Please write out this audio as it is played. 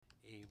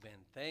Amen.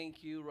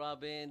 Thank you,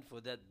 Robin, for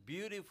that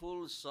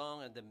beautiful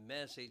song and the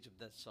message of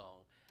that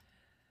song.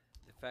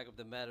 The fact of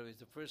the matter is,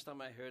 the first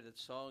time I heard that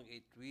song,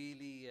 it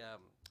really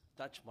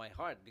touched my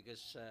heart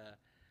because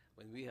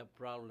when we have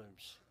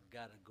problems,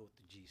 gotta go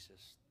to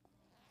Jesus.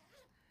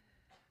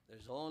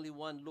 There's only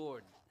one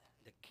Lord,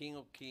 the King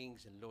of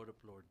Kings and Lord of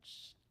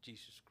Lords,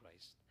 Jesus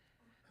Christ.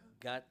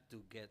 Got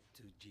to get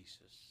to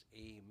Jesus.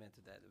 Amen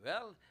to that.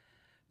 Well,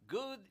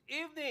 good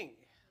evening.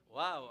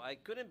 Wow, I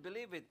couldn't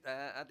believe it,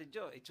 Ate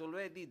Jo. It's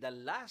already the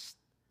last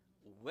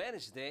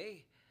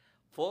Wednesday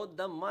for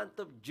the month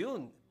of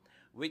June,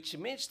 which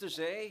means to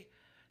say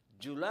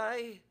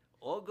July,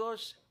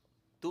 August,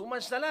 2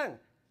 months na lang.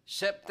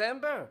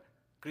 September,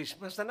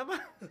 Christmas na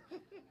naman.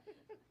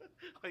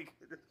 My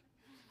goodness.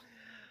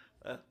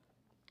 Uh,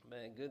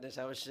 my goodness,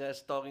 I was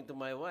just talking to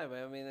my wife.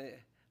 I mean,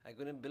 I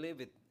couldn't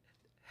believe it.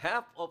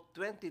 Half of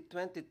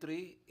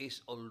 2023 is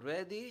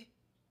already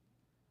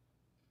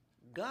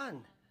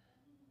gone.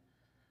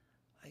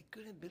 I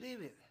couldn't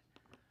believe it.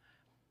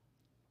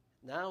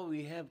 Now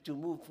we have to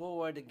move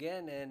forward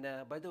again. And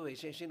by the way,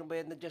 sino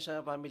bayad na dyan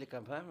sa family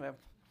camp, ha, ma'am?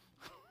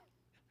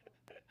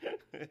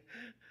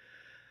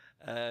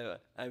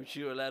 I'm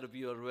sure a lot of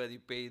you already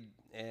paid,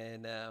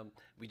 and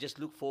we just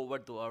look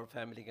forward to our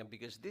family camp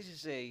because this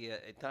is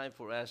a time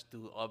for us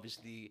to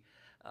obviously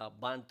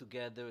bond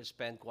together,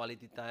 spend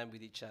quality time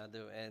with each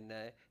other, and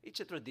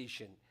it's a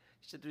tradition.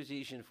 It's a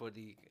tradition for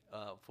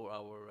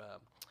our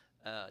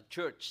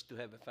church to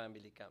have a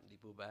family camp, di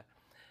po ba?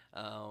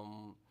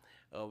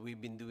 We've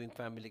been doing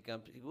family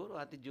camp.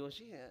 Siguro, Ate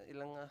Josie,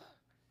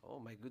 oh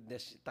my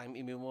goodness, time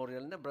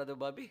immemorial na, Brother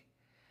Bobby.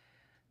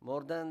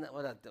 More than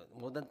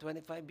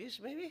 25 years,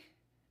 maybe?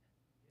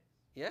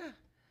 Yeah.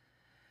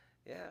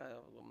 Yeah.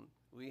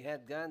 We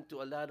had gone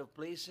to a lot of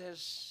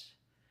places.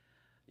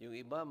 Yung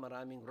iba,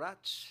 maraming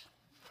rats.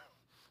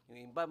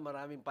 Yung iba,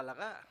 maraming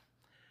palaka.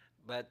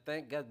 But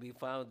thank God we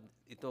found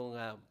itong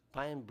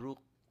Pine Brook.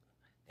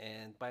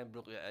 And Pine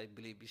Brook, I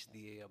believe, is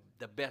the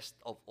best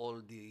of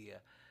all the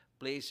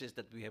places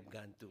that we have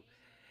gone to.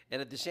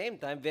 And at the same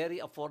time, very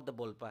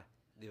affordable pa.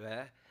 Di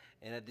ba?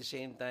 And at the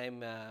same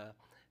time,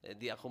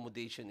 the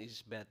accommodation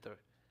is better.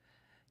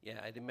 Yeah,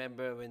 I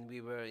remember when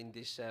we were in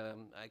this,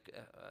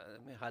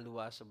 may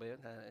haluwasa ba yun?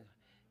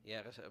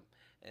 Yeah,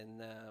 and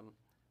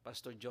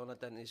Pastor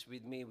Jonathan is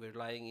with me. We're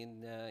lying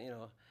in,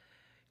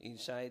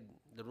 inside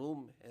the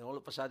room, and all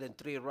of a sudden,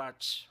 three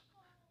rats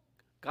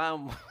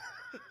come.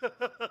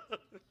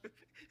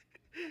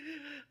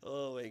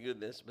 Oh my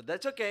goodness. But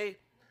that's okay.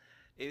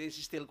 It is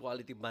still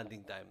quality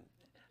bonding time.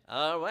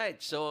 All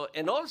right. So,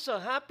 and also,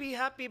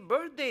 happy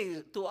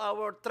birthday to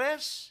our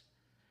Tres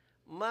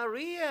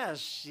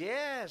Marias.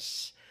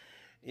 Yes.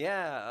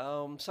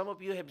 Yeah. Some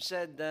of you have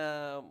said,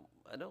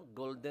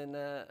 golden.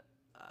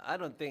 I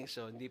don't think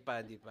so. Hindi pa.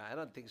 I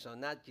don't think so.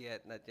 Not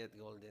yet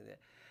golden.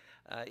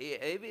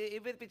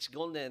 Even if it's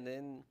golden,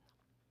 then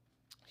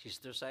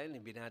Sister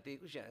Silent, binati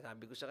ko siya.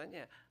 Sabi ko sa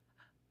kanya,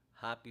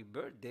 happy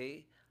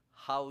birthday.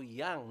 How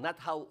young, not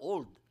how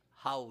old,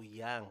 how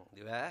young,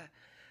 di ba?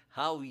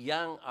 How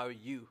young are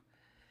you?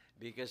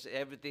 Because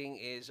everything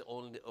is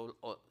only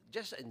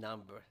just a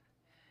number.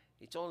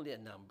 It's only a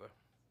number.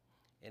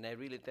 And I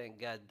really thank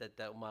God that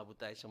umabot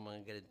tayo sa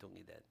mga ganitong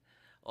edad.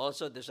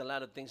 Also, there's a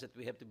lot of things that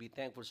we have to be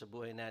thankful sa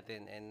buhay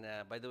natin. And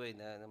by the way,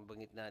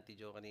 nabanggit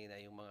natin Jo kanina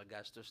yung mga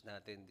gastos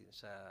natin din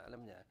sa,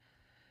 alam niya.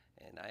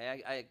 And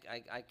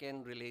I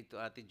can relate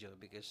to Ate Jo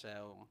because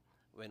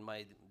when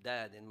my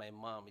dad and my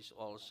mom is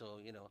also,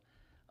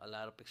 a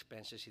lot of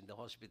expenses in the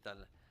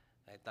hospital,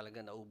 ay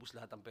talaga naubos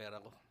lahat ang pera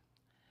ko.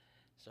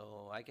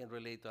 So I can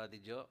relate to Ate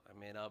Jo. I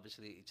mean,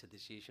 obviously, it's a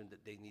decision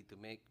that they need to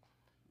make,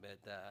 but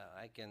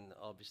I can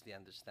obviously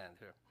understand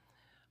her.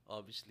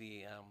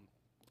 Obviously,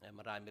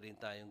 marami rin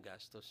tayong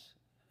gastos.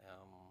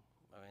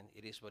 I mean,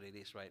 it is what it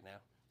is right now.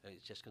 So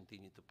just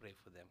continue to pray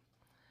for them.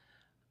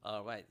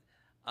 All right.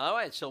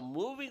 So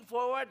moving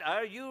forward,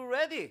 are you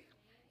ready?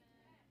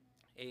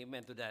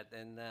 Amen to that.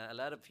 And a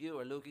lot of you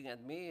are looking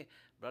at me,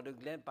 Brother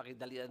Glenn,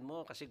 pakidalian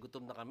mo kasi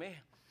gutom na kami.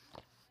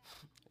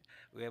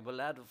 We have a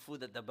lot of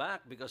food at the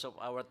back because of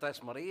our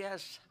Tres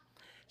Marias.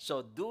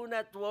 So do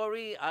not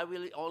worry, I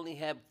will only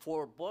have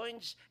 4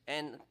 points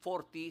and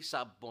 40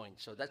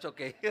 sub-points. So that's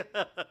okay.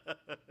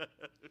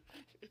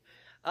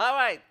 All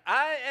right,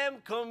 I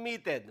am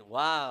committed.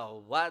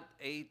 Wow, what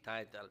a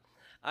title.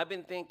 I've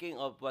been thinking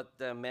of what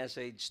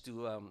message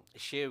to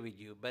share with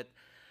you, but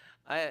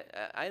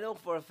I know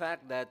for a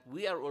fact that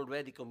we are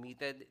already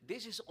committed.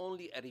 This is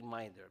only a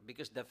reminder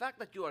because the fact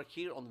that you are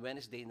here on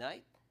Wednesday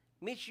night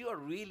means you are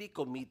really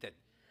committed.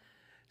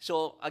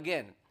 So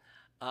again,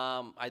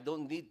 I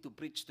don't need to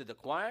preach to the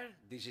choir.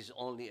 This is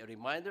only a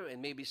reminder, and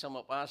maybe some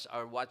of us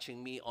are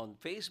watching me on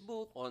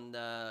Facebook, on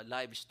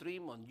live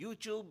stream, on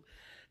YouTube.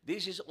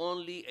 This is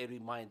only a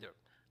reminder.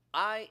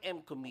 I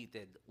am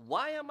committed.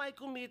 Why am I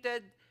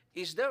committed?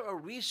 Is there a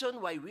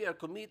reason why we are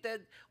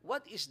committed?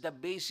 What is the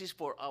basis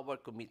for our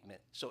commitment?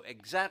 So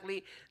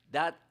exactly,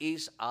 that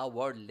is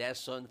our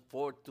lesson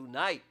for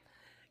tonight.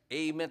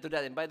 Amen to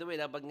that. And by the way,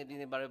 nabanggit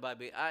ni Brother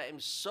Bobby, I am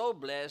so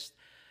blessed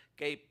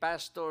kay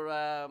Pastor,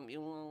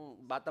 yung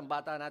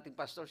batang-bata nating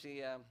pastor,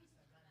 si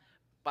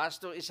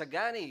Pastor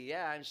Isagani.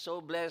 Yeah, I'm so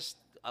blessed.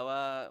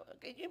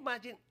 Can you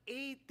imagine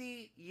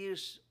 80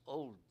 years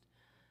old?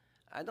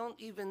 I don't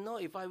even know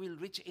if I will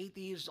reach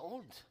 80 years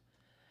old.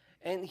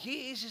 And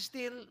he is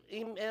still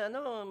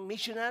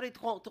missionary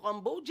to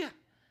Cambodia.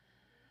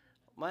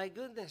 My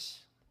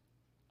goodness.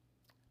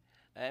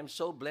 I am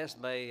so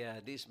blessed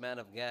by this man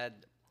of God.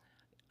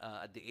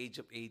 At the age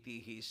of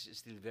 80, he's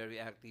still very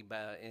active.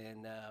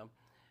 And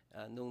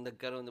nung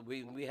nagkaroon,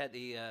 we had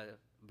a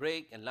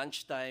break and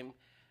lunchtime.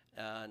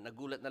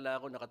 Nagulat na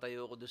lang ako,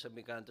 nakatayo ako doon sa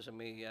may kanto, sa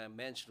may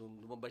men's room.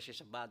 Lumabas siya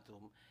sa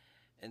bathroom.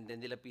 And then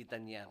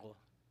nilapitan niya ako.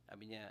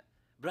 Sabi niya,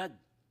 Brad,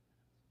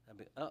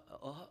 sabi,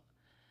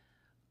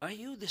 are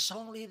you the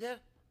song leader?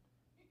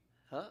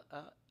 Huh?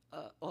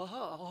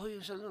 Ako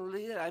yung song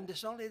leader. I'm the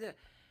song leader.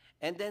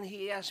 And then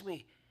he asked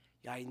me,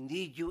 I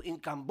need you in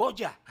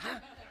Cambodia.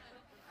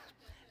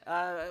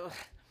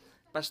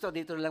 Pastor,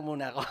 dito lang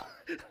muna ako.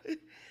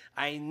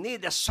 I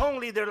need a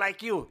song leader like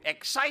you.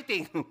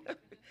 Exciting.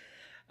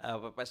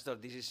 Pastor,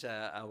 this is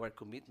our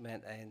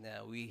commitment and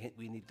we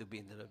need to be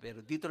in the...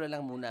 Pero dito na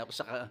lang muna ako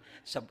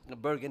sa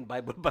Bergen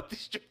Bible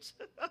Baptist Church.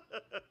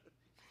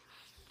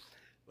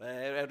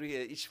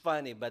 It's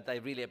funny, but I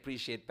really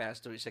appreciate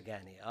Pastor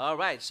Isagani. All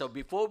right, so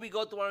before we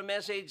go to our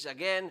message,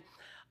 again,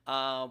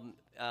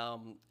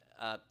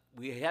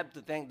 we have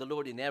to thank the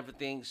Lord in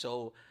everything.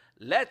 So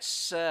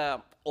let's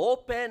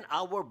open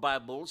our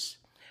Bibles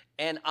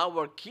and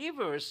our key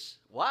verse.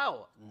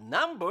 Wow,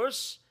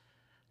 Numbers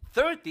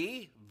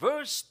 30,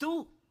 verse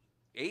 2.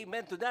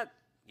 Amen to that.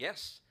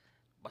 Yes,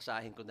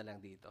 basahin ko na lang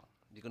dito.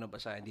 Hindi ko na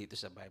basahin dito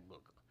sa Bible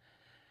ko.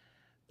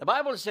 The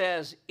Bible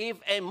says, if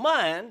a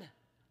man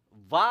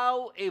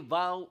vow a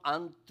vow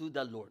unto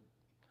the Lord,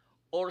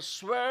 or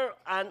swear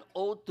an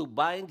oath to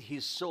bind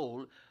his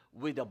soul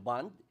with a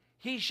bond,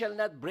 he shall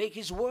not break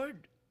his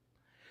word.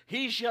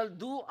 He shall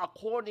do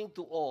according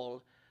to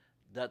all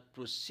that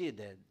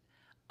proceeded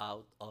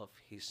out of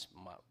his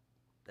mouth.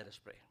 Let us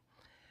pray.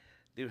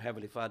 Dear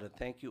Heavenly Father,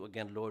 thank you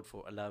again, Lord,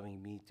 for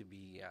allowing me to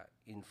be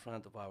in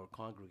front of our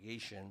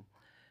congregation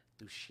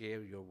to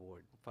share your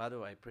word.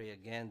 Father, I pray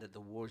again that the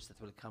words that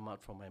will come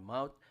out from my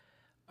mouth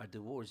are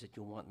the words that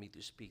you want me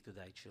to speak to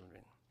thy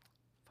children.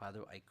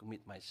 Father, I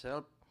commit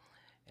myself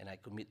and I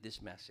commit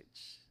this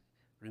message.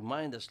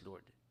 Remind us,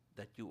 Lord,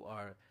 that you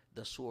are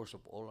the source of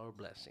all our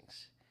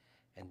blessings,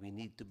 and we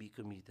need to be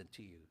committed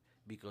to you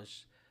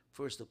because,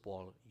 first of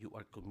all, you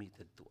are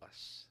committed to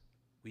us.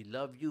 We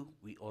love you,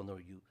 we honor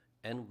you,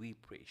 and we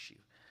praise you.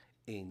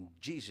 In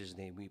Jesus'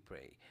 name we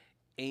pray.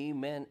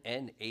 Amen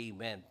and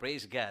amen.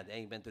 Praise God.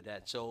 Amen to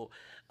that. So,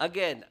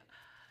 again,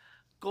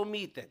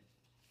 committed.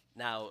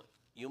 Now,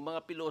 yung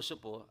mga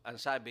pilosopo, ang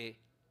sabi,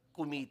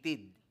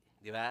 committed.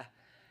 Di ba?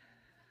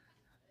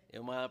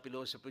 Yung mga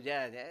pilosopo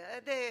dyan,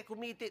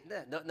 committed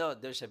na. No,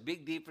 there's a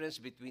big difference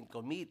between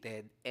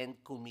committed and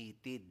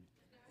committed.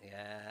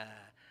 Yeah.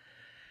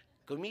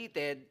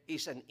 Committed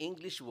is an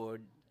English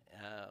word.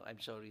 I'm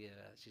sorry,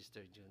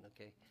 Sister June,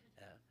 okay?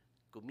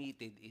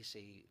 Committed is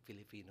a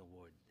Filipino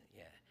word.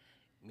 Yeah.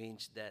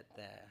 Means that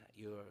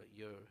your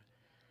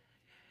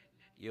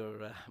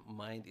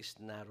mind is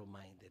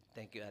narrow-minded.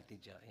 Thank you,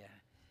 Ate Jo. Yeah.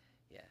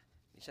 Yeah.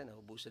 Minsan,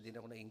 naubusan din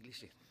ako ng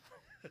English eh.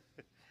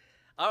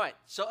 All right.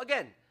 So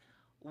again,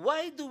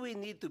 why do we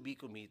need to be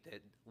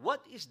committed?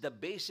 What is the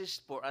basis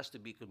for us to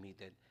be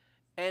committed?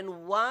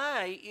 And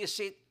why is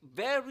it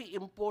very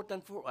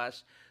important for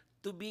us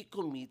to be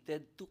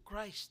committed to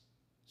Christ?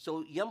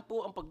 So yan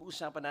po ang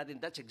pag-uusapan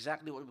natin. That's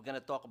exactly what we're going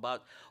to talk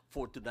about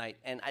for tonight.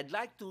 And I'd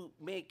like to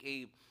make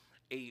a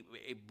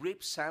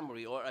brief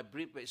summary or a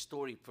brief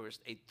story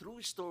first, a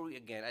true story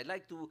again. I'd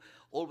like to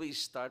always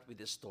start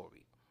with a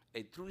story.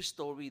 A true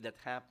story that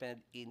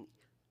happened in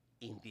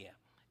India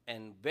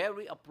and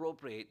very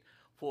appropriate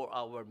for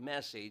our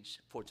message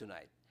for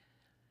tonight.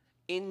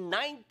 In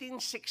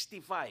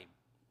 1965,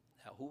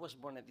 who was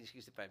born in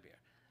 1965 here?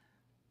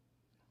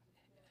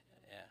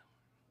 Yeah,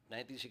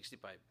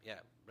 1965. Yeah,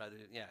 brother.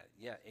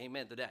 Yeah.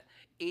 Amen to that.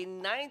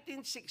 In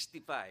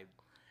 1965,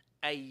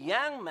 a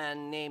young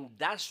man named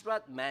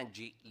Dashrath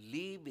Manji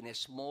lived in a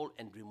small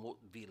and remote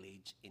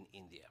village in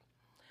India.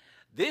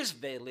 This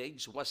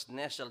village was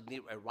nestled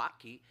near a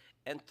rocky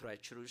and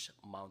treacherous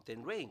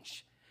mountain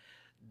range.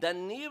 The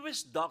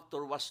nearest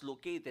doctor was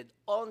located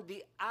on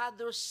the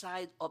other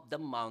side of the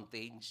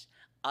mountains,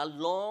 a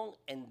long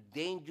and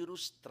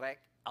dangerous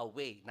trek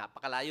away.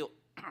 Napakalayo.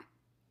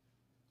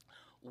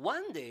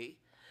 One day,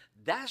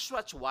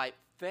 Dashrath's wife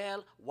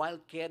fell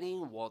while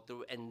carrying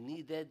water and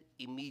needed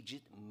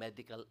immediate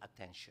medical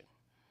attention.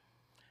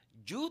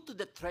 Due to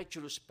the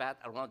treacherous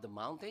path around the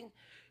mountain,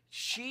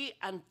 she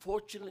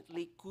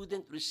unfortunately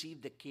couldn't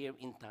receive the care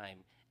in time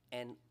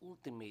and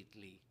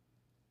ultimately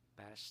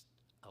passed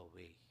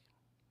away.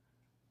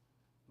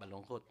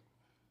 Malungkot.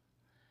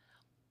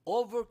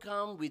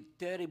 Overcome with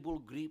terrible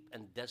grief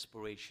and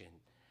desperation,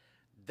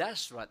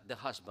 Dashrath, the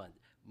husband,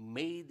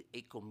 made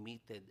a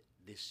committed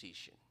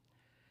decision.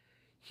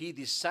 he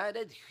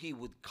decided he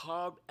would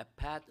carve a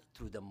path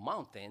through the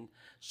mountain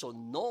so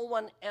no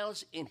one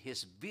else in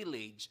his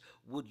village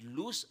would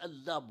lose a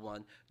loved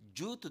one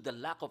due to the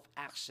lack of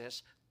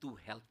access to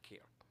health care.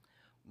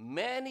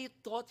 Many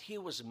thought he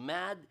was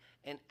mad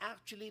and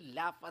actually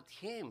laughed at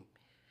him.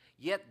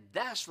 Yet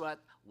Dashrat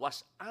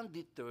was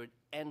undeterred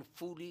and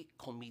fully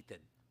committed.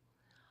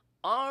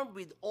 Armed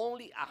with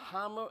only a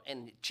hammer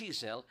and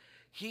chisel,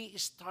 he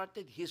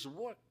started his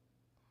work,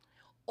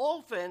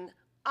 often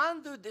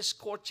under the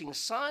scorching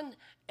sun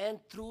and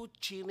through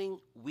chilling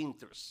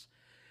winters.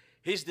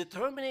 His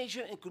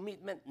determination and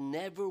commitment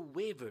never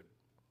wavered.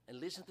 And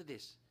listen to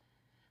this.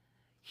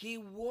 He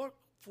worked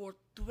for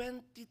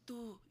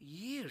 22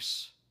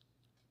 years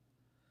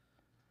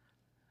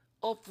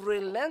of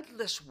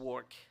relentless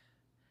work.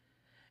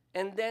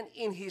 And then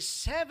in his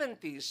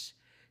 70s,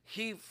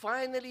 he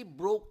finally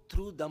broke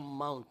through the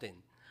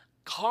mountain,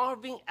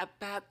 carving a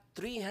path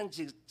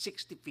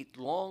 360 feet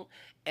long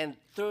and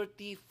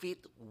 30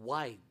 feet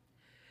wide.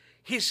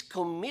 His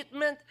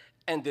commitment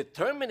and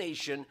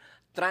determination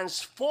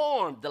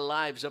transformed the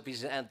lives of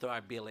his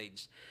entire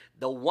village.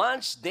 The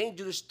once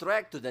dangerous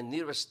trek to the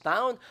nearest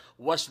town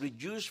was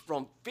reduced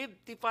from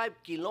 55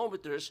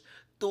 kilometers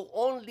to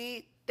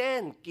only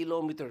 10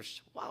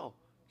 kilometers. Wow,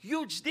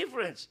 huge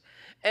difference.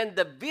 And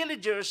the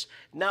villagers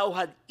now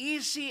had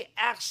easy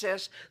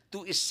access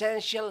to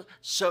essential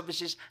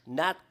services,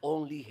 not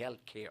only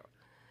health care.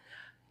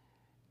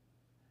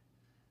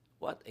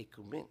 What a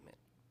commitment.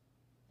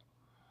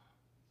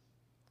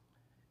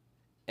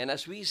 And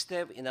as we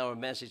step in our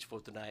message for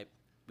tonight,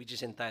 which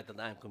is entitled,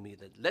 I Am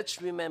Committed,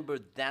 let's remember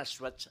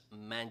Dashrat's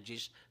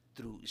Manji's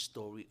true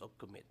story of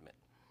commitment.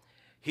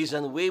 His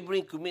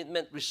unwavering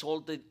commitment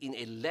resulted in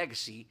a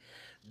legacy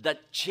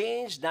that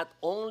changed not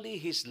only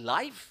his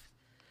life,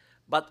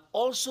 but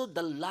also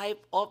the life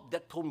of the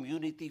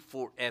community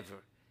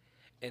forever.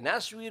 And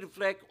as we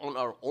reflect on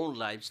our own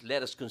lives,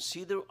 let us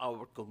consider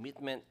our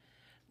commitment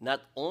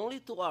not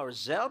only to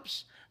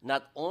ourselves,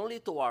 not only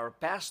to our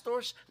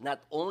pastors, not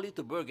only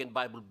to Bergen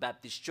Bible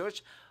Baptist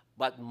Church,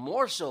 but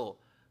more so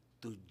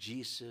to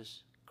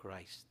Jesus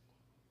Christ.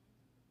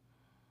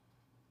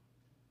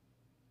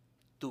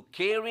 To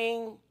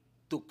caring,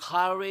 to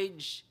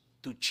courage,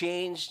 to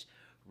change,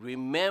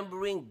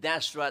 remembering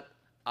Dashrat,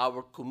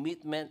 our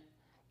commitment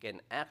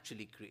can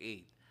actually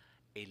create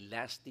a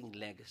lasting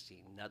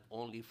legacy, not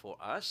only for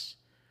us,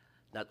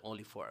 not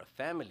only for our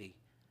family,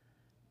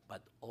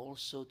 but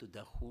also to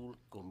the whole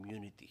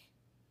community.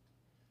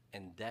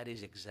 And that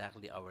is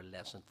exactly our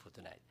lesson for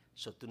tonight.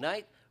 So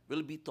tonight,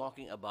 we'll be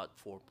talking about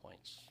 4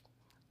 points.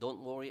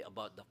 Don't worry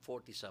about the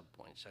 40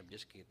 sub-points. I'm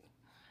just kidding.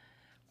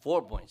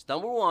 4 points.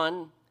 Number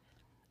 1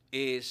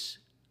 is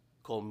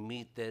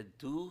committed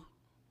to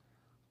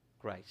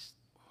Christ.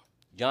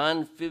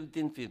 John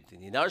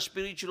 15:15. In our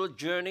spiritual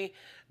journey,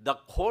 the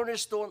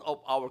cornerstone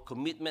of our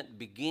commitment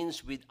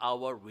begins with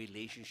our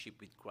relationship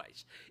with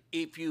Christ.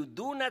 If you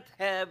do not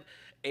have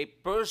a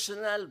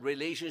personal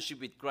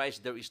relationship with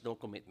Christ, there is no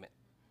commitment.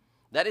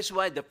 That is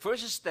why the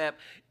first step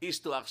is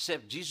to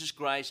accept Jesus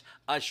Christ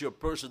as your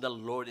personal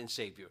Lord and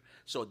Savior.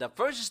 So the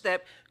first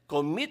step,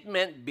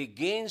 commitment,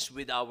 begins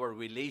with our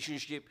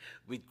relationship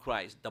with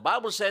Christ. The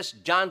Bible says,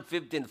 John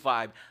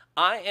 15:5,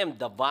 I am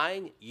the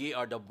vine, ye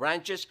are the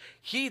branches.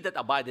 He that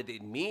abideth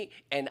in me,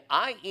 and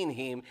I in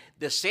him,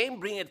 the same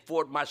bringeth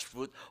forth much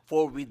fruit.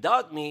 For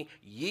without me,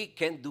 ye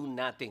can do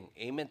nothing.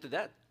 Amen to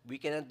that. We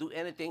cannot do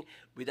anything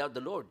without the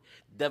Lord.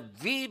 The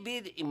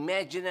vivid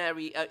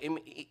imaginary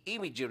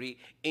imagery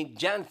in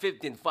John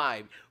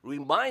 15:5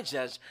 reminds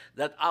us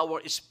that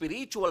our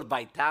spiritual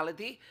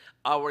vitality,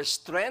 our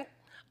strength,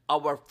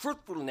 our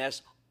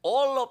fruitfulness,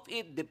 all of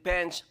it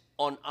depends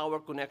on our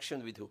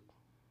connection with who?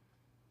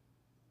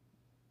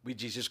 With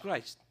Jesus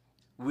Christ.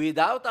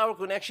 Without our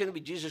connection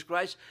with Jesus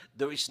Christ,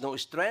 there is no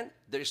strength,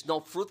 there is no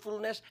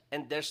fruitfulness,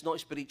 and there's no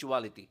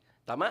spirituality.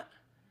 Tama?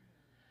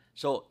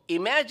 So,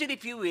 imagine,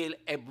 if you will,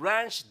 a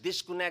branch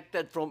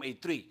disconnected from a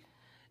tree.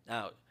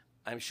 Now,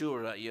 I'm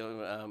sure yung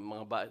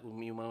mga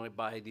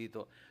bahay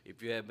dito,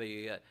 if you have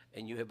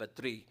and you have a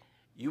tree,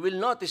 you will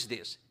notice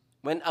this.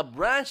 When a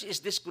branch is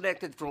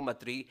disconnected from a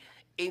tree,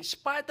 in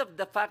spite of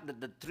the fact that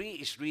the tree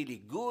is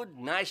really good,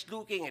 nice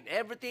looking, and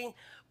everything,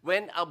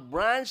 when a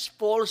branch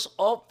falls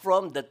off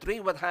from the tree,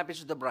 what happens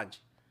to the branch?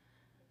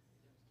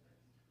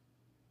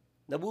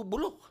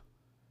 Nabubulok.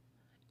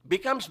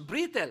 Becomes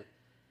brittle.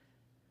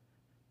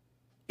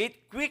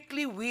 It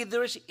quickly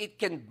withers, it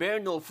can bear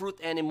no fruit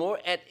anymore,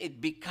 and it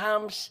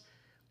becomes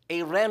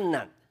a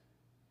remnant.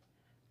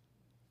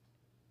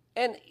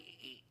 And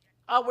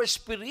our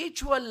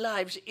spiritual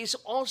lives is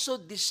also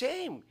the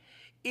same.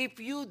 If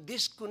you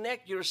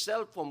disconnect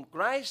yourself from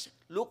Christ,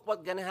 look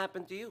what's going to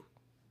happen to you.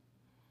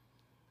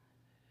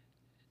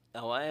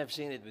 Now, I have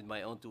seen it with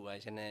my own 2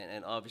 eyes,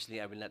 and obviously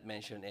I will not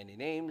mention any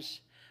names,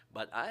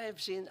 but I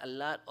have seen a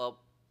lot of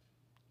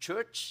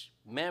church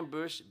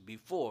members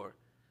before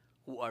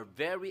who are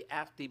very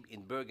active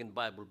in Bergen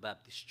Bible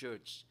Baptist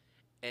Church,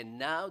 and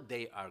now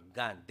they are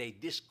gone. They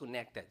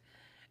disconnected.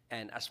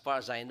 And as far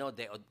as I know,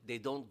 they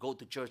don't go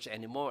to church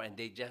anymore, and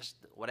they just,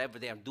 whatever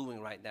they are doing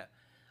right now.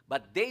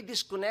 But they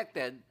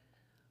disconnected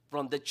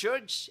from the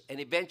church and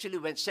eventually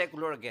went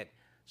secular again.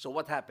 So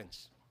what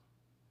happens?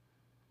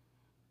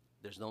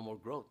 There's no more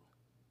growth.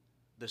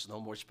 There's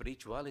no more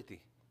spirituality.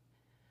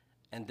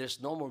 And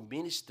there's no more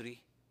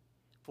ministry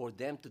for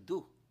them to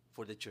do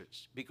for the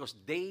church because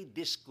they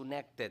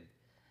disconnected.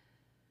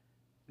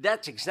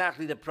 That's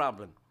exactly the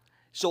problem.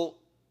 So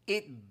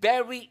it's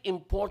very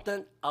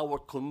important our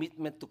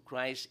commitment to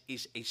Christ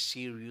is a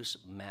serious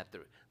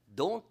matter.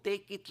 Don't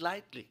take it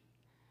lightly.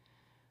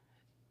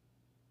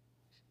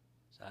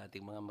 Sa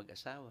ating mga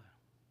mag-asawa,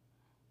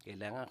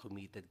 kailangan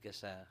committed ka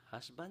sa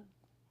husband.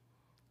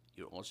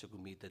 You're also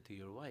committed to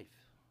your wife.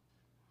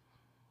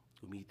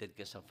 Committed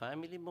ka sa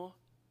family mo.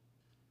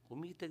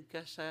 Committed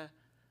ka sa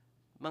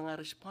mga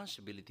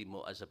responsibility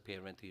mo as a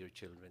parent to your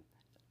children.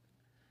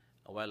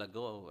 A while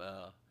ago,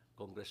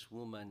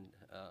 Congresswoman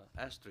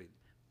Astrid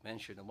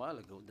mentioned a while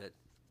ago that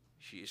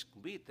she is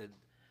committed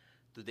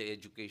to the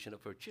education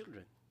of her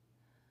children.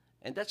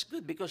 And that's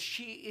good because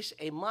she is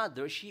a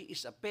mother, she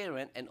is a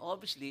parent, and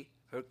obviously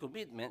her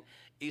commitment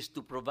is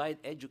to provide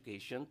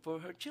education for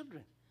her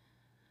children.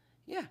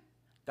 Yeah,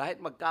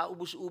 kahit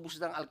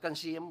magkaubos-ubos ng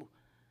alkansiya mo,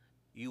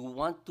 you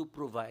want to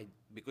provide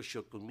because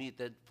you're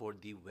committed for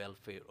the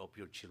welfare of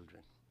your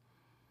children.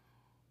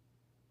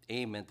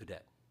 Amen to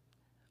that.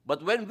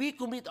 But when we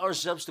commit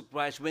ourselves to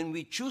Christ, when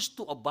we choose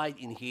to abide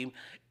in Him,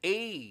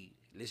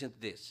 listen to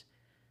this,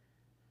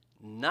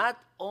 not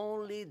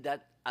only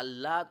that a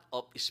lot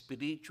of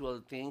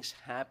spiritual things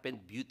happen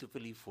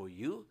beautifully for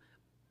you,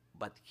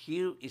 but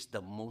here is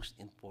the most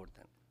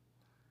important.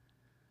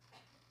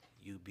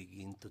 You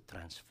begin to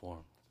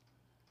transform.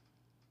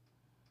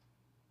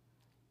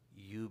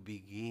 You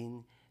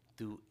begin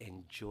to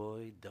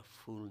enjoy the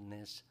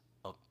fullness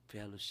of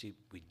fellowship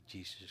with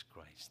Jesus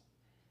Christ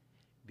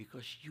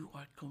because you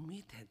are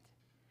committed.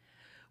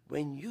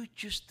 When you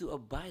choose to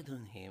abide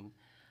on Him,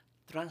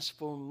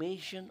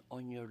 transformation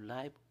on your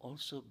life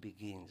also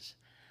begins.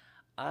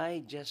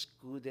 I just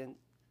couldn't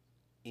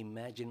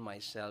imagine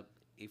myself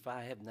if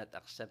I have not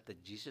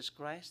accepted Jesus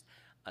Christ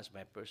as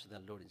my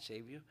personal Lord and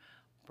Savior.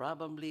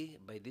 Probably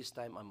by this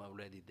time I'm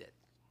already dead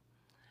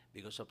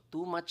because of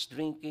too much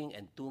drinking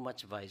and too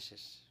much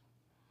vices.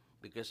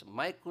 Because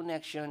my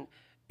connection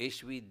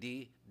is with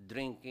the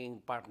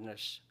drinking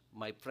partners,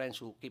 my friends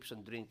who keeps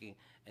on drinking,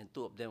 and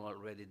two of them are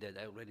already dead.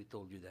 I already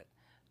told you that.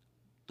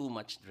 Too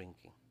much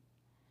drinking.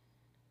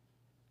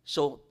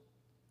 So,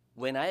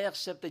 when I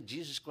accepted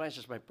Jesus Christ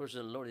as my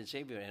personal Lord and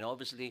Savior, and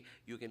obviously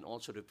you can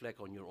also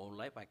reflect on your own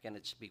life, I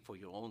cannot speak for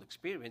your own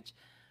experience,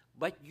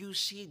 but you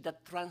see the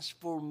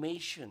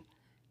transformation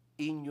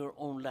in your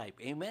own life.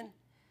 Amen?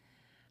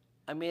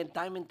 I mean,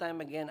 time and time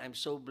again, I'm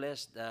so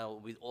blessed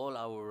with all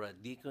our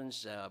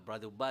deacons,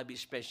 Brother Bobby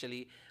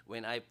especially.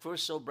 When I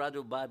first saw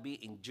Brother Bobby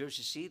in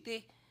Jersey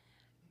City,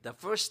 the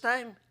first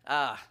time,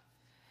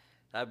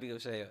 sabi ko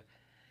sa'yo,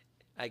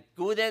 I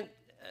couldn't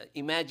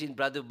imagine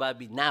Brother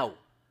Bobby now,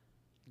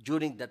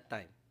 during that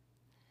time.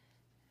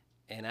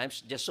 And I'm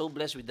just so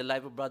blessed with the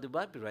life of Brother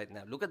Bobby right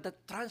now. Look at the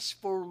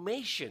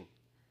transformation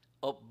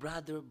of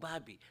Brother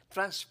Bobby,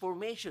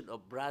 transformation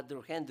of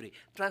Brother Henry,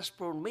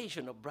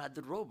 transformation of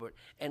Brother Robert,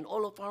 and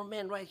all of our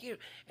men right here.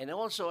 And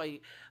also,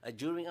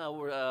 during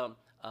our,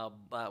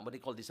 what do you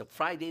call this, a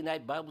Friday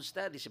night Bible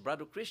studies,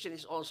 Brother Christian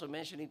is also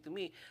mentioning to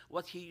me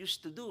what he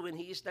used to do when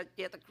he is not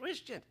yet a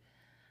Christian.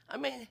 I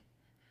mean,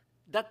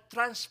 that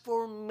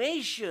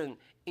transformation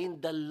in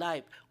the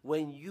life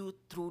when you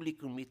truly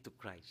commit to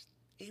Christ.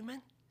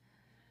 Amen?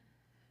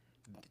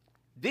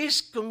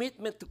 This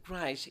commitment to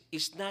Christ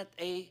is not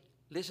a,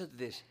 listen to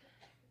this,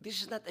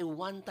 this is not a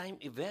one-time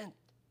event.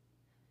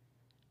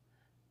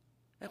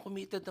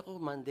 Committed ako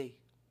Monday,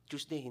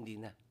 Tuesday, hindi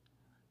na.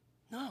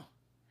 No,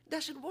 it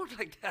doesn't work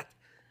like that.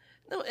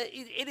 No,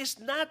 it is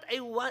not a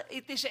one,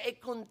 it is a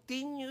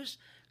continuous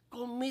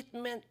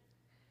commitment.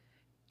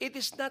 It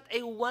is not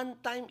a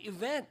one-time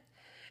event.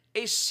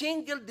 A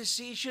single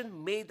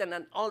decision made on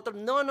an altar.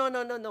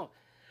 No.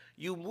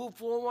 You move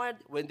forward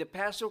when the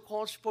pastor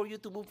calls for you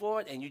to move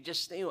forward and you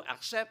just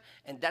accept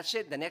and that's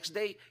it. The next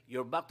day,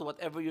 you're back to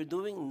whatever you're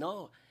doing.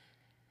 No.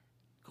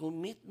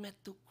 Commitment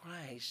to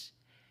Christ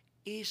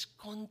is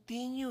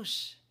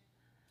continuous.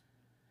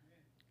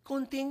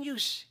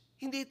 Continuous.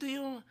 Hindi ito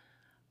yung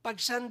pag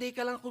Sunday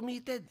ka lang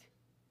committed.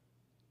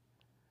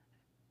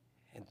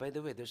 And by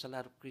the way, there's a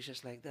lot of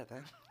Christians like that,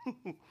 huh?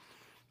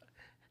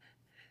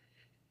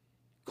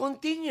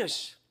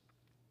 Continuous.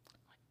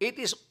 It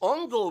is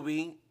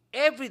ongoing,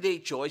 everyday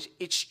choice.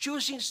 It's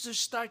choosing to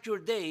start your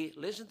day,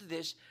 listen to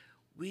this,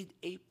 with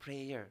a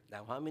prayer.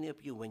 Now, how many of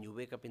you, when you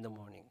wake up in the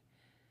morning,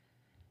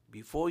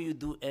 before you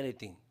do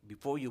anything,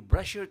 before you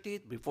brush your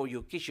teeth, before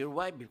you kiss your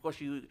wife, before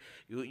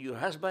your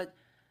husband,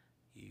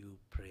 you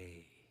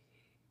pray.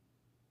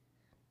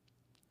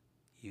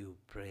 You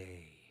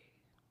pray.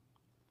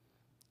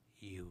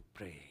 You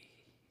pray.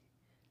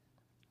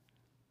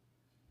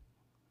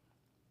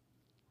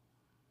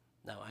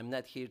 Now, I'm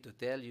not here to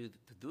tell you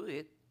to do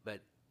it, but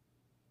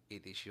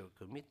it is your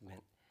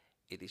commitment.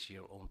 it is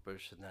your own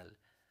personal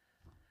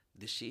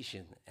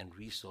decision and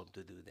resolve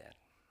to do that.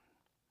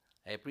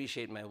 I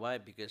appreciate my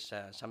wife because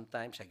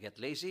sometimes I get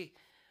lazy,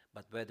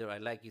 but whether I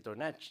like it or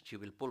not, she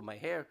will pull my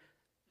hair.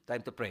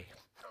 Time to pray.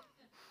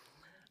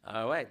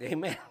 All right,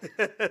 amen.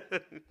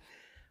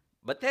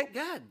 But thank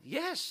God,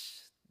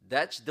 yes,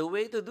 that's the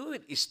way to do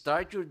it.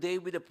 Start your day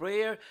with a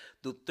prayer,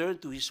 to turn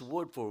to His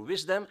Word for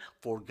wisdom,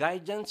 for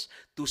guidance,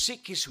 to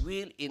seek His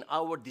will in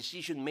our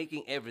decision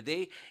making every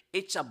day.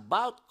 It's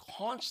about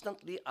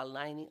constantly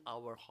aligning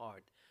our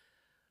heart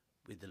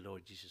with the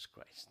Lord Jesus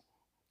Christ.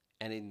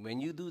 And when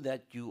you do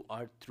that, you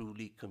are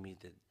truly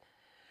committed.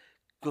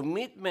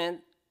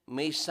 Commitment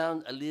may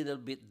sound a little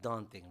bit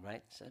daunting,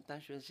 right?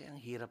 Sometimes you'll say,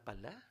 ang hirap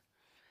pala.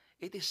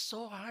 It is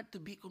so hard to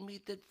be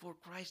committed for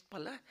Christ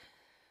pala.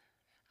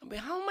 I mean,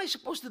 how am I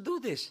supposed to do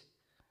this?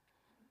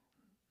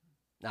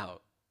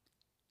 Now,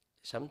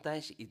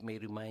 sometimes it may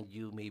remind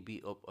you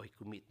maybe of a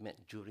commitment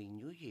during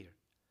New Year.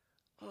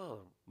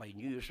 Oh, my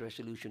New Year's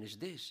resolution is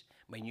this.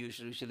 My New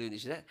Year's resolution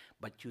is that.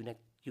 But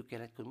you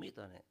cannot commit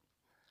on it.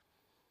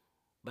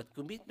 But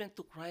commitment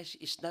to Christ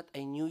is not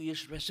a New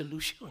Year's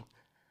resolution.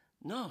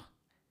 No.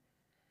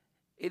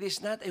 It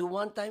is not a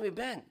one-time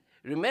event.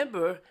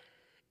 Remember,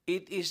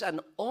 it is an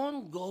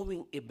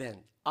ongoing event.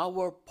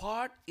 Our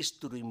part is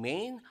to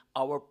remain.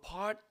 Our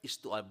part is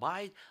to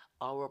abide.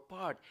 Our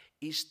part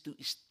is to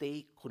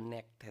stay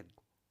connected.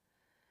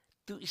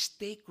 To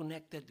stay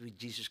connected with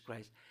Jesus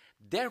Christ.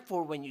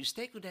 Therefore, when you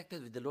stay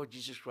connected with the Lord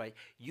Jesus Christ,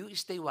 you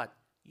stay what?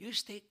 You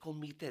stay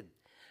committed.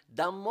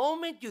 The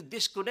moment you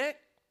disconnect,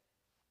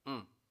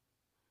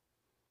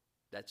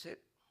 that's it.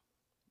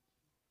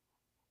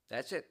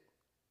 That's it.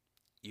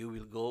 You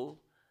will go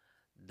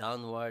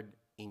downward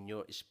in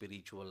your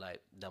spiritual life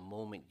the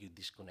moment you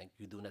disconnect.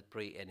 You do not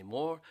pray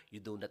anymore. You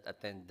do not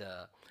attend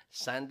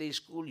Sunday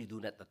school. You do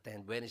not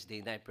attend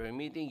Wednesday night prayer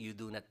meeting. You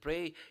do not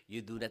pray.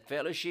 You do not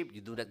fellowship.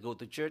 You do not go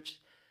to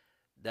church.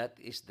 That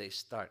is the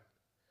start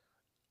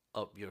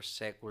of your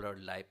secular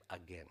life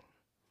again.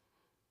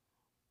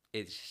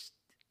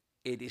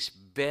 It is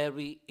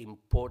very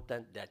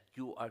important that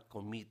you are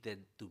committed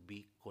to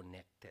be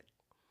connected.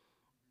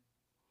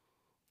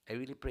 I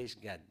really praise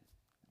God.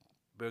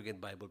 Bergen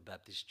Bible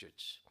Baptist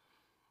Church.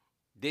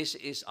 This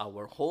is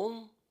our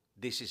home.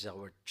 This is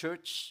our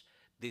church.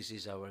 This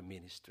is our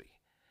ministry.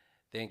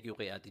 Thank you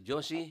kay Ate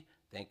Josie.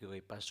 Thank you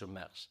kay Pastor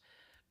Max.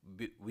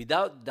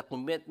 Without the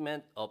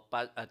commitment of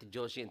Ate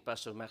Josie and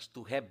Pastor Max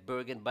to have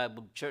Bergen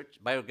Bible Church,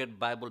 Bergen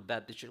Bible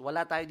Baptist Church,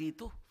 wala tayo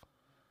dito.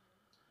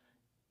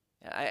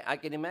 I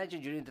can imagine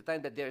during the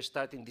time that they're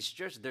starting this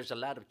church, there's a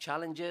lot of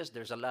challenges,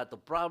 there's a lot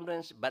of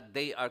problems, but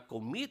they are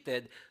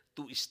committed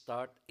to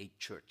start a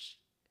church.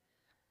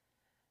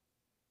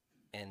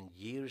 And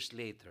years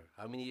later,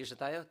 how many years na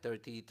tayo?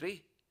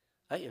 33?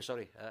 Ay,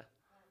 sorry.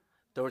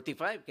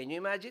 35, can you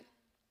imagine?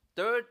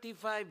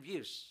 35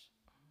 years.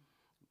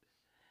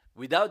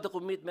 Without the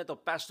commitment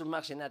of Pastor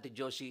Max and Ate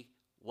Josie,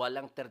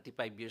 walang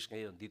 35 years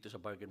ngayon dito sa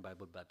Bergen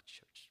Bible Baptist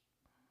Church.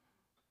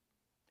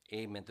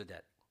 Amen to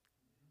that.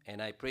 And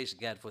I praise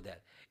God for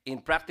that.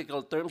 In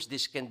practical terms,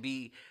 this can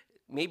be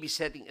maybe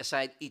setting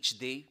aside each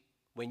day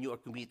when you are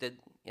committed,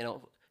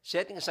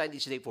 setting aside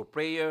each day for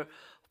prayer,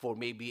 for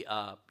maybe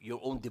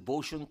your own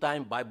devotion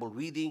time, Bible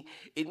reading.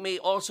 It may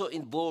also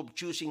involve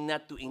choosing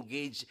not to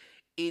engage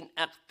in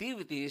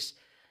activities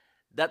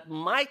that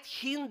might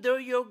hinder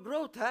your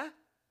growth,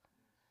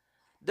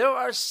 There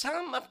are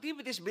some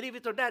activities, believe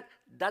it or not,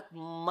 that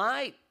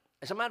might,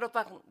 as a matter of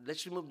fact,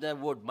 let's remove the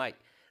word might,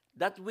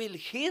 that will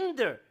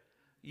hinder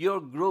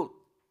your growth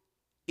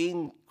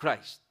in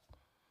Christ.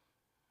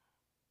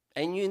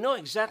 And you know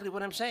exactly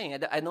what I'm saying.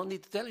 I don't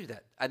need to tell you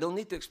that. I don't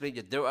need to explain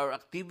it. There are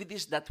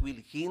activities that will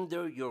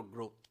hinder your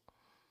growth.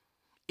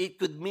 It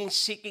could mean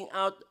seeking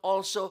out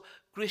also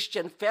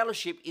Christian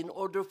fellowship in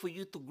order for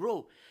you to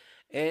grow.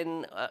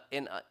 And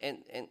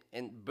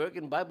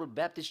Bergen Bible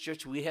Baptist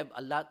Church, we have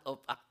a lot of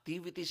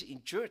activities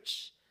in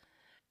church.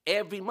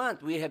 Every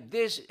month we have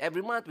this,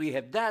 every month we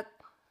have that.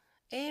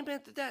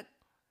 Amen to that.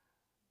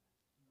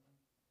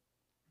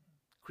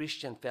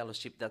 Christian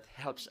fellowship that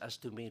helps us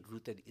to remain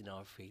rooted in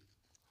our faith.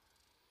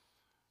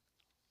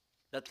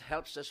 That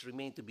helps us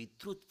remain to be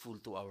truthful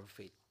to our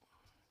faith.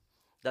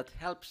 That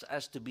helps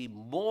us to be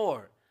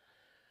more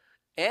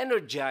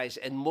energized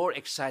and more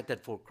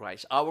excited for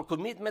Christ. Our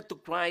commitment to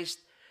Christ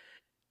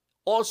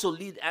also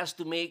lead us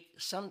to make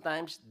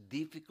sometimes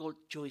difficult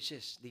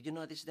choices. Did you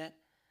notice that?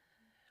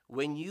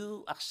 When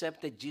you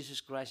accepted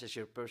Jesus Christ as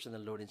your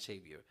personal Lord and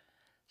Savior,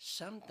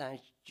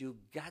 sometimes you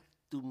got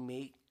to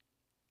make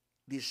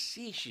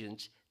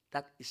decisions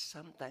that is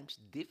sometimes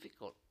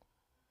difficult.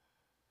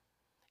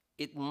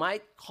 It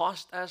might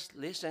cost us,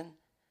 listen,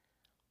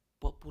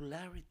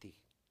 popularity.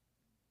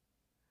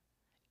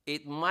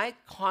 It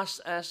might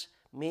cost us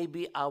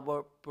maybe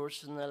our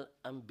personal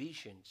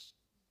ambitions.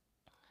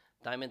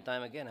 Time and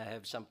time again,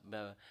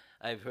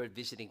 I've heard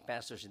visiting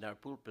pastors in our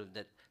pulpit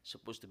that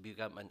supposed to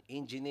become an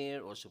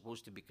engineer or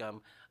supposed to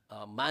become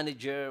a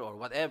manager or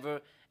whatever,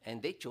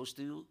 and they chose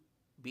to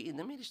be in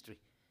the ministry.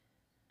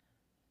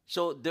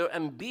 So their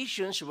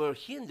ambitions were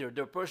hindered.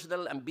 Their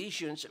personal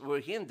ambitions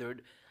were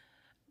hindered.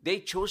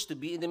 They chose to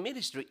be in the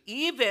ministry.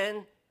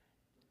 Even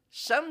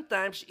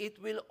sometimes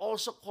it will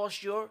also cost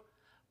your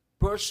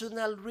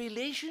personal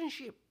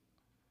relationship.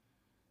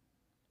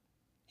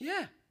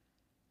 Yeah.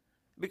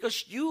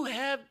 Because you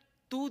have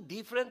two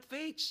different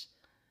faiths.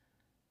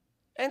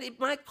 And it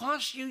might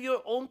cost you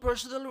your own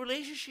personal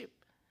relationship.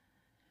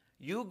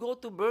 You go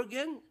to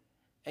Bergen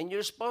and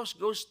your spouse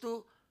goes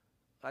to,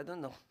 I don't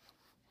know.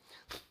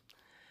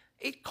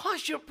 It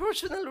costs your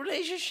personal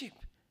relationship.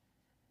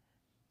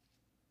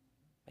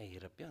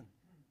 Mahirap yun.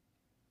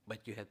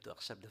 But you have to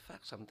accept the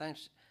fact.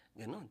 Sometimes,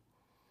 ganun.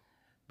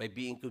 By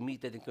being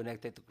committed and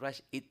connected to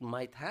Christ, it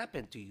might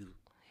happen to you.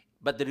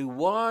 But the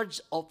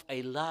rewards of a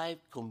life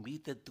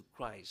committed to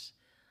Christ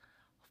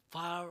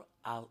far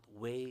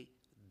outweigh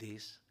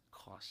this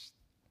cost.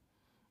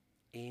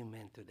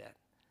 Amen to that.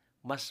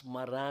 Mas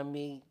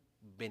maraming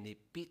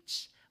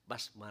benefits,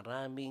 mas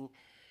maraming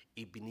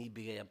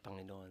ibinibigay ang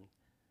Panginoon.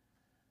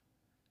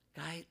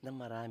 Kahit na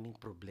maraming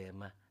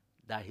problema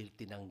dahil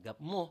tinanggap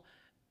mo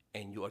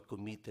and you are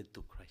committed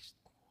to Christ.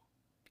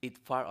 It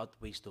far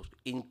outweighs those.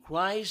 In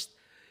Christ,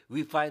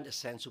 we find a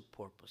sense of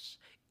purpose.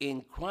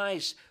 In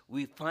Christ,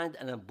 we find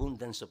an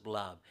abundance of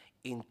love.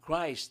 In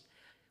Christ,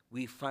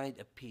 we find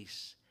a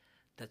peace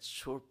that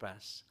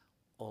surpasses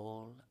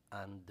all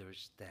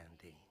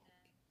understanding.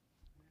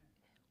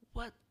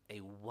 What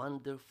a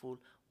wonderful,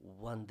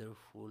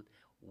 wonderful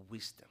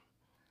wisdom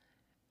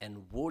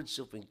and words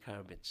of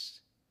encouragement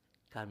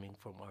coming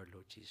from our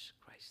Lord Jesus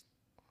Christ.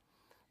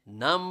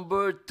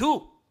 Number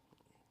 2,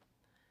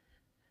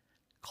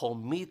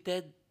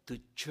 committed to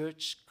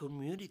church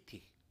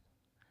community.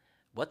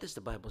 What does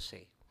the Bible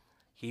say?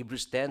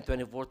 Hebrews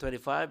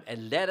 10:24-25,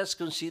 and let us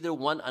consider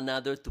one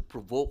another to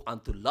provoke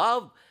unto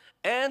love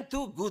and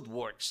to good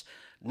works,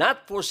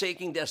 not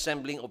forsaking the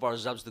assembling of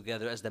ourselves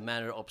together as the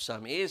manner of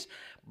some is,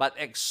 but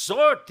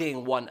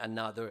exhorting one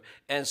another,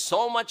 and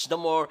so much the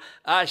more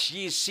as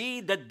ye see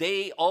the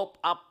day of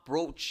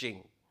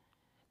approaching.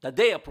 The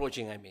day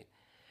approaching, I mean.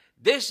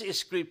 This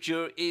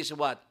scripture is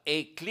what?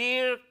 A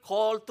clear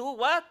call to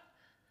what?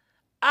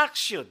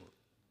 Action.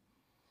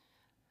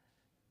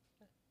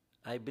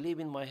 I believe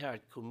in my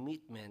heart,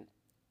 commitment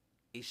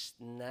is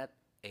not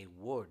a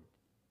word.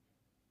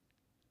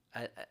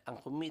 Ang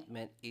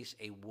commitment is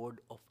a word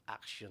of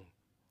action.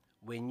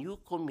 When you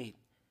commit,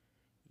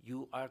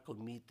 you are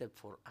committed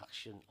for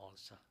action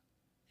also.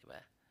 Diba?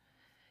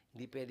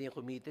 Hindi pwede yung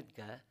committed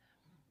ka,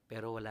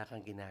 pero wala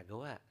kang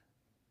ginagawa.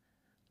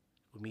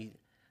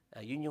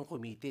 Yun yung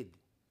committed.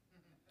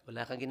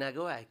 Wala kang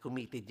ginagawa,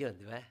 committed yun,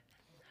 di ba?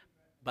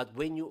 But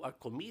when you are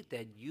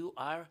committed, you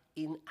are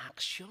in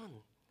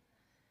action.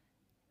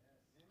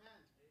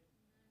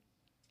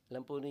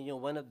 Alam po ninyo,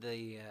 one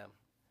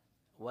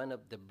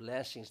of the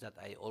blessings that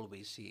I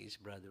always see is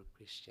Brother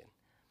Christian.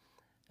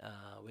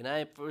 When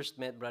I first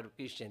met Brother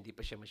Christian, di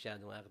pa siya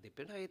masyadong active.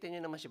 Pero nakita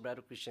niyo naman si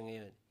Brother Christian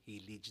ngayon.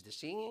 He leads the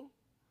singing.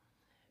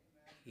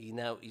 He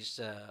now is,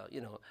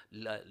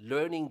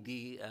 learning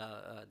the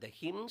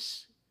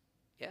hymns.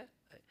 Yeah,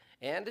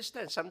 I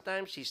understand.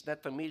 Sometimes he's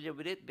not familiar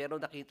with it, pero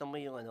nakita mo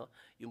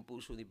yung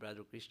puso ni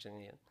Brother Christian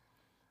ngayon.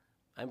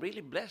 I'm really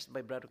blessed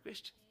by Brother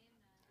Christian.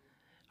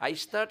 I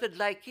started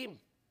like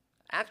him.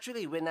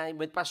 Actually, when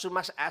Pastor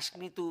Max asked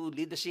me to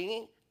lead the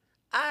singing,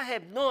 I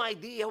have no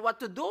idea what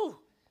to do.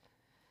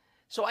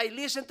 So I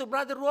listened to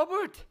Brother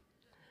Robert.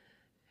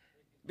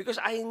 Because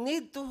I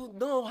need to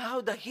know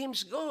how the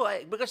hymns go.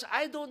 Because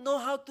I don't know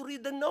how to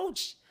read the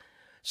notes.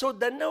 So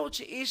the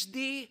notes is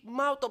the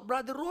mouth of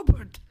Brother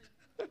Robert.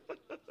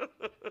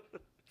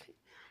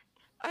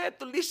 I have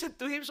to listen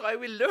to him so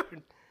I will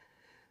learn.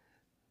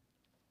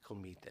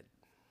 Committed.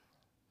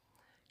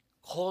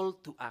 Call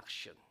to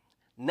action.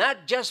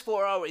 Not just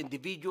for our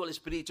individual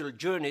spiritual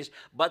journeys,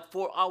 but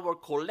for our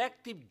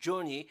collective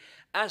journey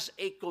as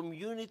a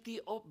community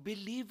of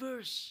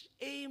believers.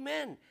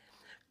 Amen.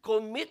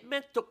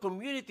 Commitment to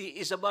community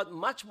is about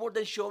much more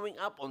than showing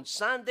up on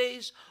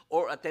Sundays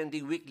or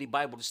attending weekly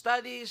Bible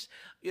studies,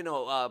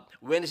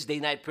 Wednesday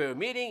night prayer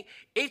meeting.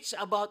 It's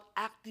about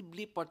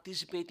actively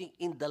participating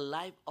in the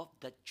life of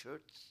the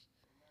church.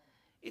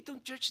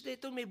 Itong church na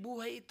ito, may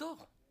buhay ito.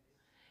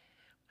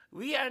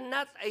 We are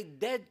not a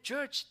dead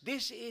church.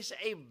 This is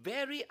a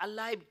very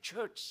alive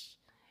church.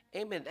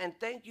 Amen. And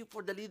thank you for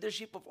the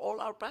leadership of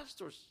all our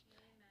pastors.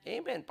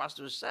 Amen.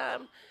 Pastor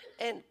Sam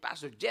and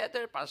Pastor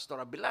Jeter,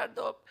 Pastor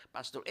Abelardo,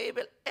 Pastor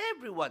Abel,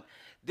 everyone.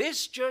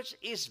 This church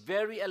is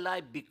very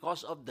alive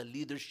because of the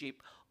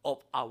leadership of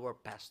our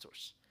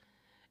pastors.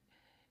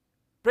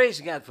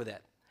 Praise God for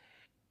that.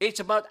 It's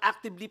about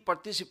actively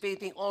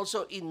participating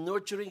also in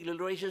nurturing the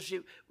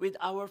relationship with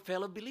our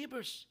fellow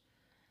believers.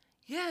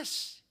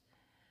 Yes.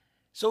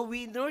 So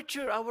we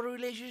nurture our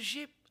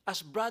relationship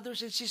as brothers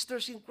and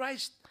sisters in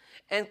Christ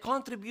and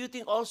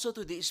contributing also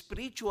to the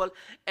spiritual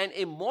and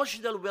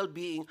emotional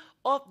well-being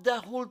of the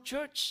whole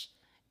church.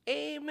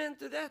 Amen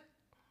to that.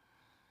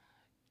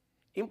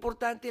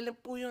 Importante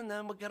lang po yun na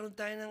magkaroon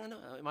tayo ng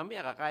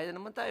mamaya kakain na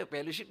naman tayo,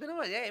 fellowship na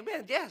naman. Yeah,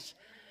 amen, yes.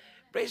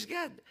 Praise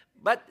God.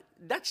 But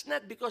that's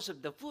not because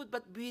of the food,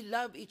 but we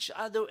love each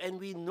other and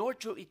we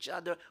nurture each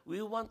other.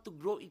 We want to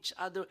grow each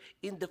other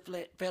in the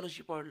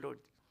fellowship of our Lord.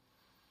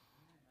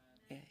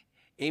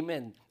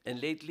 Amen.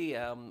 And lately,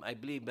 I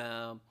believe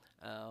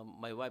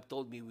my wife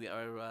told me we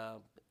are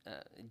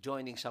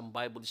joining some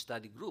Bible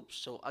study groups.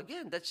 So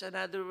again, that's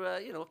another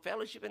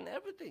fellowship and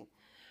everything.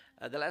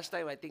 The last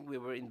time I think we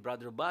were in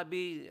Brother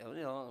Bobby,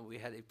 we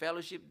had a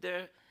fellowship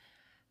there.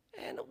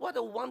 And what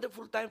a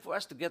wonderful time for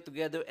us to get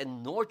together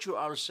and nurture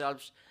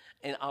ourselves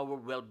and our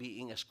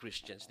well-being as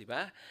Christians, di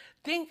ba?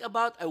 Think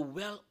about a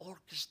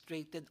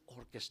well-orchestrated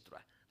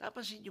orchestra.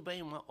 Napansin niyo ba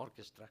yung mga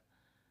orchestra?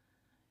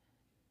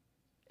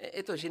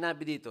 Ito,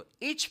 sinabi dito,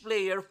 each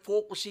player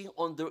focusing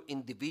on their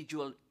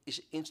individual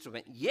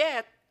instrument,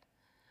 yet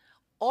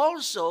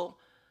also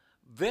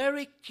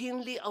very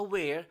keenly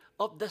aware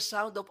of the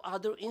sound of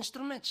other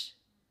instruments.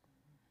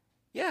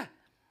 Yeah.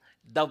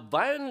 The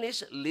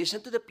violinist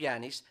listens to the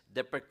pianist,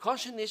 the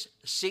percussionist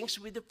sings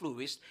with the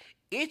flutist,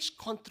 each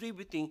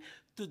contributing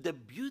to the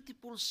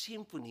beautiful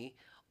symphony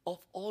of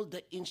all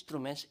the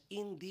instruments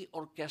in the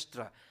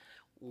orchestra.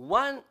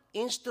 One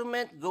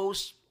instrument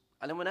goes,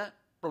 alam mo na,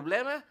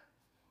 problema,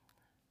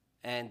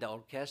 and the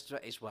orchestra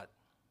is what?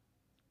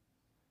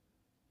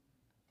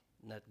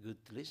 Not good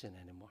to listen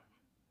anymore.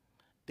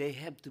 They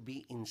have to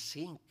be in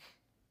sync.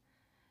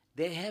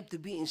 They have to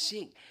be in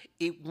sync.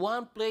 If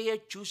one player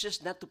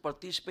chooses not to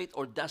participate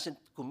or doesn't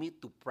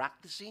commit to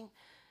practicing,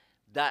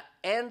 the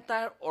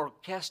entire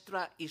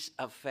orchestra is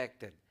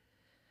affected.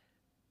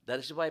 That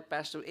is why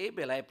Pastor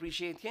Abel, I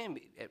appreciate him.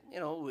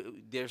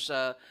 There's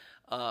a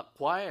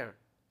choir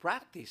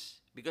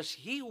practice because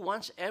he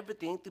wants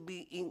everything to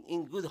be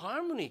in good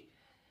harmony.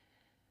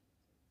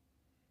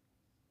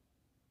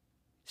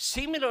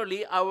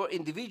 Similarly, our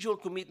individual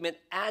commitment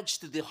adds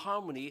to the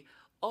harmony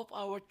of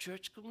our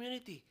church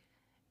community.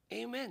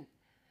 Amen.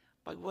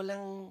 Pag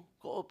walang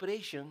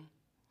cooperation,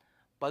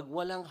 pag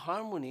walang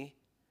harmony,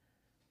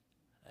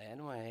 ay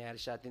ano mangyayari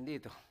sa atin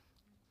dito?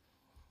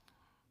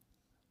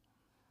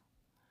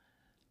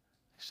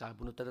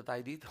 Sabunutan na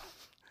tayo dito.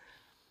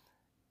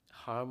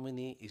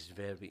 Harmony is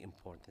very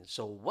important.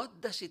 So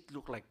what does it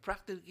look like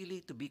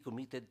practically to be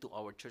committed to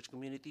our church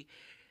community?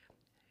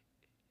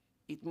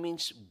 It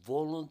means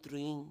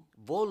volunteering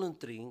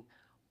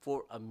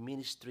for a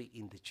ministry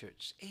in the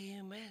church.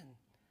 Amen.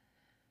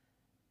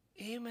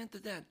 Amen to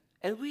that.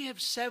 And we have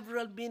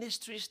several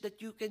ministries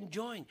that you can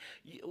join.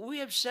 We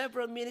have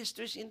several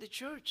ministries in the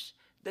church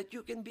that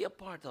you can be a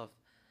part of.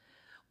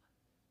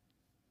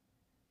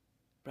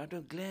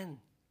 Brother Glenn,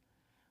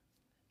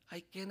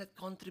 I cannot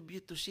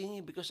contribute to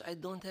singing because I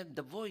don't have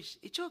the voice.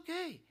 It's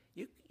okay.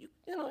 You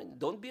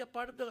don't be a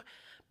part of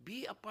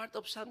be a part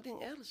of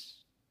something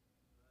else.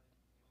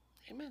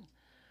 Amen.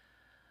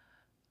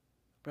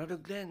 Brother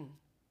Glenn,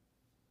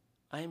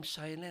 I am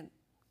silent.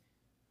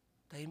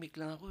 Tahimik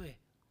lang ako eh.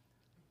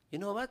 You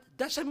know what?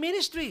 That's a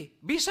ministry.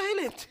 Be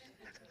silent.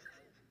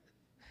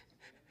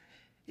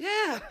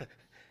 Yeah.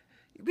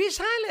 Be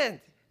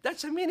silent.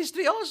 That's a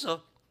ministry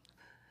also.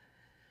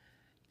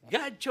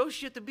 God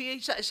chose you to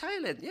be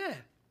silent. Yeah.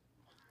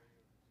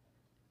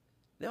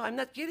 No, I'm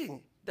not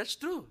kidding. That's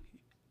true.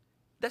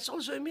 That's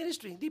also a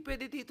ministry. Hindi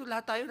pwede dito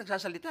lahat tayo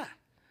nagsasalita.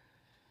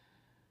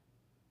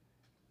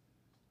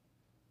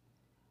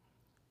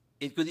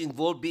 It could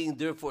involve being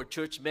there for a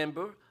church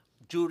member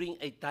during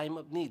a time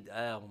of need.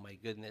 Oh my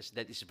goodness,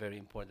 that is very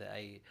important.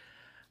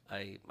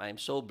 I'm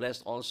so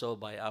blessed also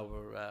by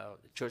our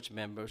church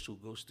members who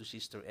goes to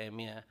Sister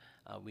Emia.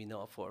 We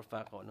know for a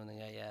fact kung ano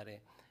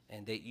nangyayari.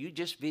 And you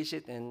just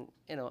visit and,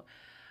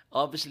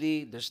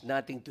 obviously there's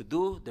nothing to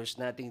do. There's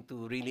nothing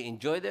to really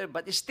enjoy there.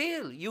 But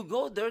still, you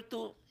go there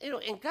to,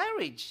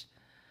 encourage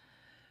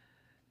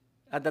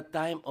at the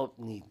time of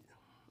need.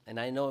 And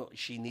I know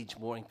she needs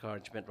more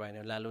encouragement right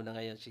now. Lalo na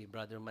ngayon si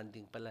Brother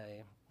Manding pala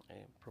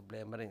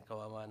problema rin,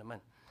 kawawa naman.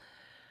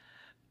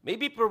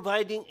 Maybe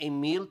providing a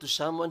meal to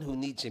someone who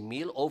needs a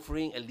meal,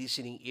 offering a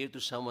listening ear to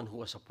someone who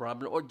has a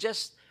problem, or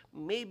just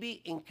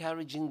maybe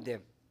encouraging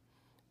them.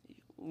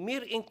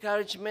 Mere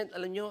encouragement,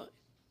 alam nyo,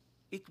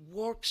 it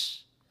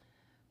works.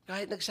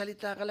 Kahit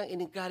nagsalita ka lang,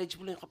 in-encourage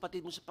mo lang yung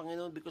kapatid mo sa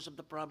Panginoon because of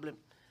the problem.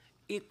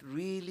 It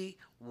really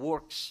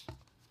works.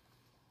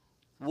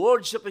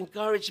 Words of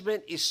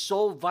encouragement is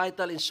so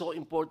vital and so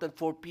important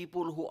for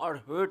people who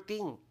are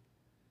hurting.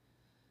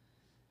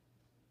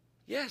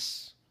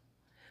 Yes.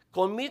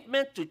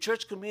 Commitment to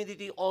church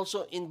community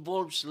also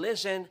involves,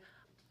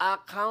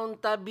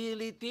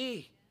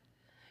 accountability.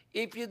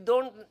 If you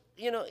don't,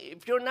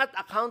 if you're not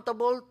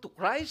accountable to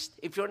Christ,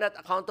 if you're not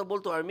accountable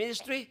to our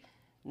ministry,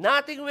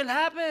 nothing will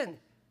happen.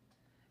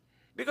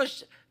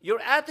 Because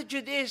your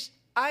attitude is,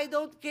 I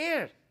don't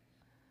care.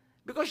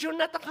 Because you're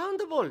not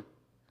accountable.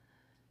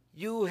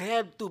 You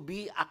have to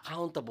be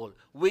accountable,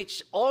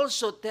 which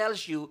also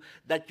tells you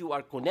that you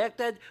are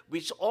connected,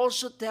 which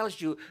also tells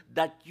you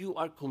that you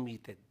are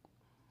committed.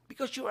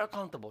 Because you are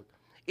accountable.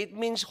 It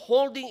means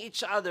holding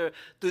each other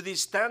to the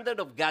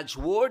standard of God's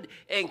word,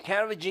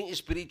 encouraging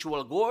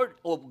spiritual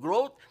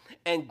growth,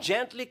 and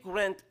gently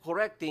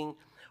correcting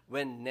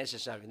when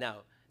necessary.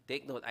 Now,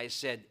 Take note, I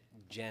said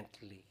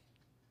gently.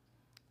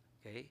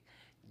 Okay?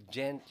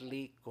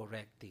 Gently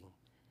correcting.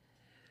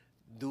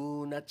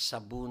 Do not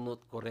sabunot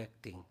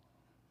correcting.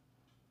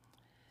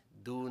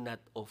 Do not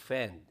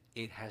offend.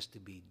 It has to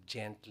be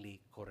gently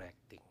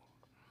correcting.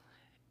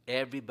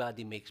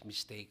 Everybody makes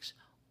mistakes.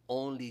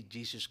 Only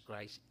Jesus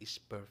Christ is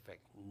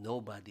perfect.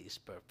 Nobody is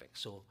perfect.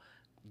 So,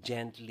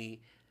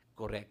 gently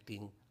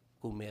correcting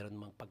kung meron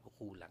mang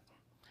pagkukulang.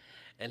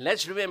 And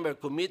let's remember,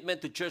 commitment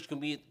to church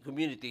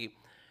community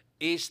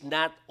is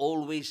not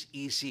always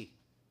easy.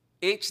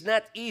 It's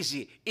not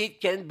easy. It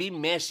can be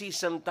messy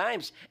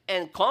sometimes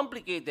and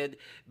complicated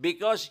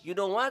because, you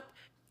know what?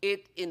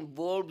 It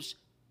involves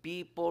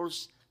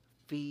people's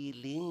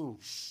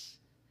feelings.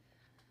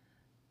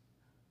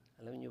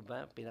 Alam niyo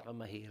ba,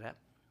 pinakamahirap?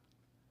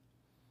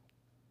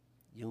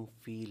 Yung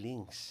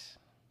feelings.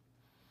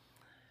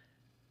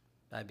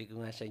 Sabi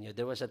ko nga sa inyo,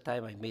 there was a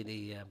time I made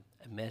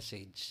a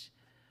message.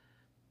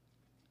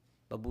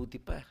 Pabuti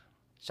pa,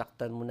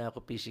 saktan mo na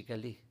ako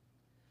physically.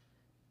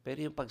 Pero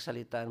yung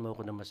pagsalitaan mo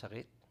ako na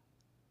masakit,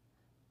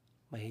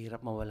 mahirap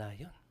mawala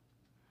yun.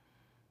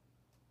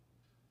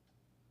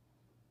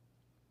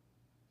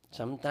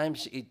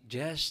 Sometimes it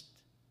just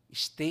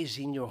stays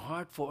in your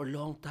heart for a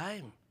long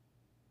time.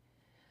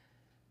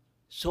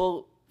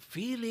 So,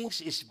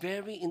 feelings is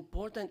very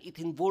important. It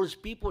involves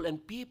people,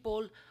 and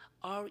people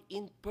are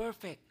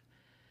imperfect.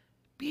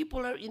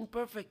 People are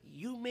imperfect.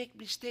 You make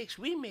mistakes.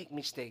 We make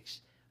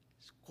mistakes.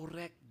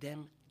 Correct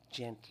them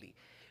gently.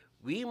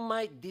 We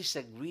might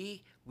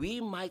disagree.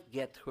 We might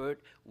get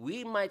hurt.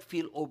 We might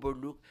feel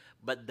overlooked.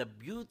 But the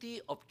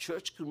beauty of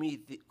church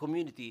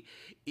community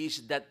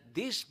is that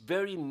this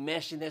very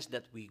messiness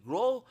that we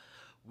grow,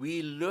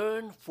 we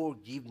learn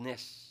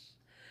forgiveness.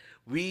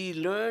 We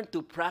learn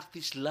to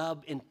practice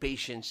love and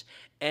patience.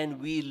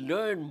 And we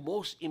learn,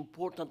 most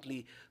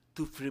importantly,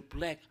 to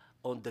reflect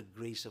on the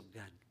grace of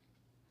God.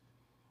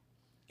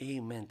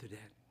 Amen to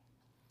that.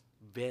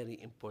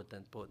 Very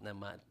important po na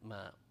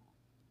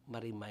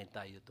ma-remind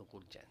tayo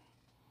tungkol dyan.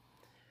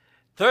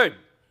 Third,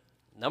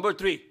 number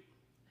 3,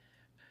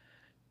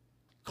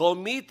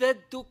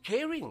 committed to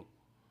caring.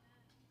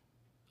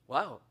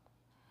 Wow.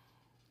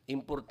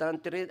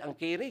 Importante rin ang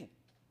caring.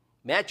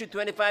 Matthew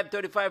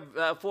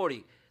 25:35,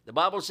 40. The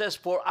Bible says,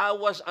 "For I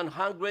was an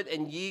hungered,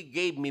 and ye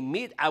gave me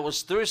meat. I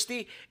was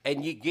thirsty,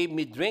 and ye gave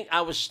me drink.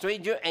 I was a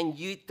stranger, and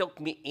ye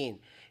took me in.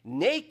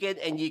 Naked,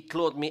 and ye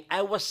clothed me.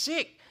 I was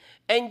sick,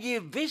 and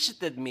ye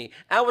visited me.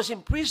 I was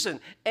in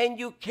prison, and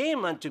you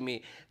came unto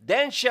me.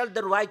 Then shall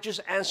the righteous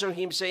answer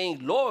him,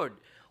 saying, Lord,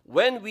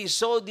 when we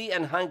saw thee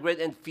an hungered,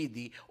 and feed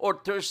thee, or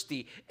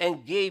thirsty,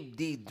 and gave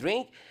thee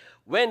drink,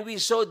 when we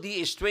saw thee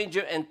a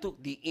stranger, and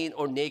took thee in,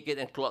 or naked,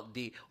 and clothed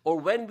thee,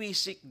 or when we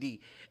seek thee,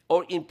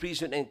 or in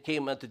prison, and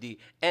came unto thee.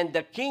 And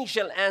the king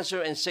shall answer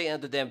and say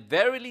unto them,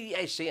 Verily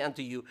I say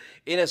unto you,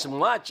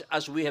 inasmuch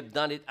as we have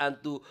done it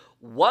unto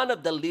one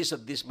of the least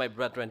of these my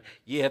brethren,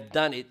 ye have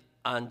done it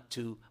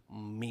unto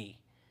me."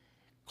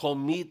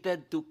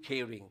 Committed to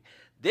caring.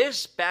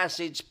 This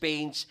passage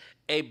paints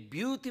a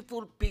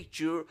beautiful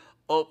picture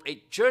of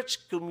a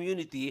church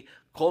community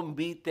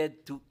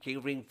committed to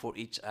caring for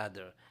each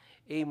other.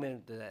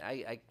 Amen to that.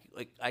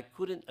 I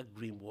couldn't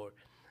agree more.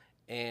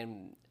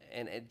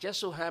 And it just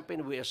so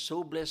happened we are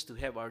so blessed to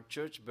have our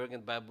church,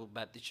 Bergen Bible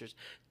Baptist Church,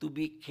 to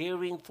be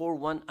caring for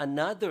one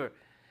another.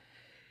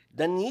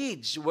 The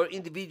needs where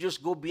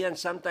individuals go beyond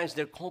sometimes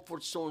their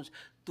comfort zones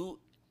to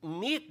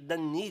meet the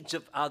needs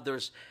of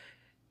others.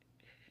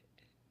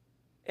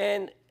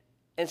 And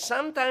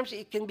sometimes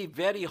it can be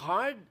very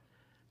hard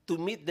to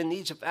meet the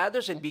needs of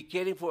others and be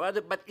caring for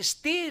others, but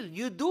still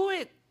you do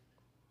it.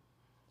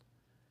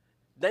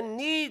 The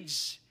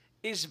needs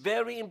is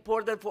very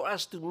important for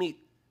us to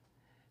meet.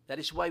 That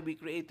is why we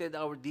created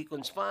our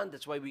Deacon's Fund.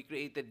 That's why we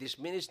created this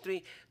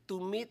ministry, to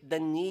meet the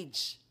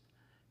needs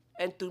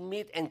and to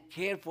meet and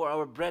care for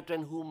our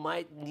brethren who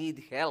might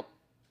need help.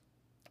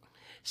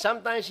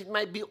 Sometimes it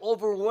might be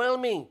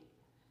overwhelming,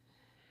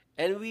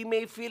 and we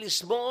may feel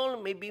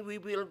small. Maybe we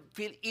will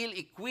feel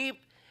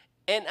ill-equipped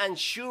and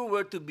unsure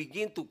where to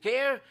begin to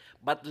care.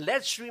 But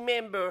let's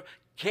remember,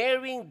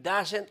 caring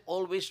doesn't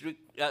always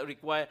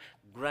require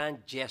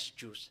grand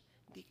gestures.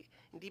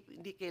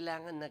 Hindi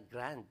kailangan na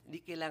grand.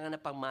 Hindi kailangan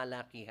na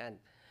pangmalakihan.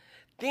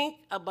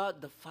 Think about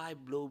the 5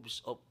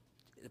 loaves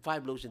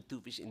and 2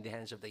 fish in the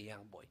hands of the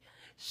young boy.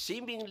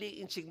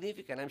 Seemingly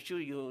insignificant. I'm sure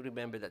you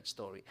remember that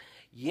story.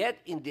 Yet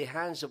in the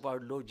hands of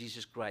our Lord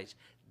Jesus Christ,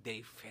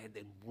 they fed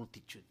a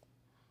multitude.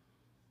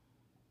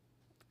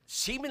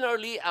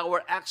 Similarly,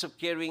 our acts of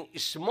caring,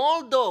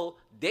 small though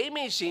they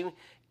may seem,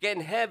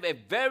 can have a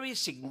very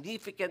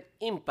significant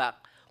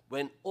impact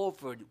when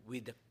offered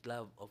with the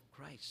love of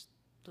Christ.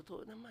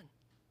 Totoo naman.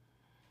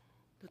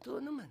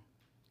 Totoo naman.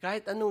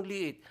 Kahit anong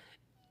liit,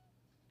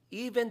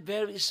 even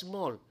very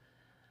small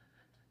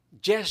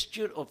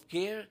gesture of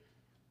care,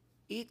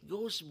 it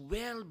goes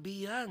well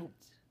beyond.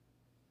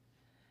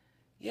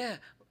 Yeah,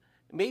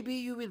 maybe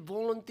you will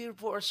volunteer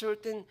for a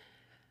certain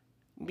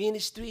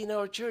ministry in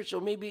our church,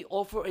 or maybe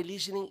offer a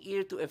listening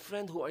ear to a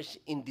friend who is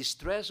in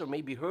distress or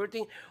maybe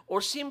hurting,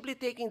 or simply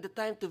taking the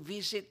time to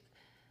visit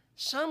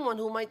someone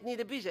who might need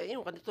a visit.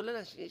 Kanito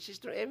lang,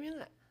 Sister Emmy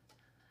nga.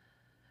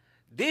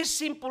 These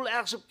simple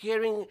acts of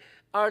caring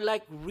are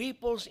like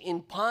ripples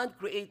in pond,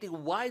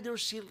 creating wider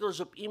circles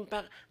of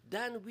impact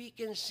than we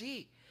can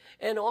see.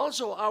 And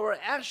also, our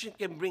action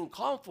can bring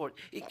comfort.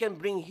 It can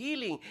bring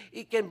healing.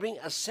 It can bring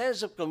a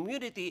sense of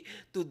community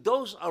to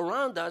those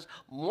around us.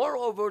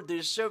 Moreover,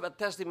 they serve a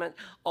testament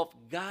of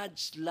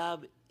God's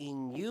love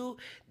in you.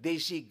 They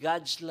see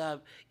God's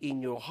love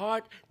in your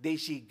heart. They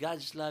see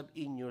God's love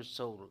in your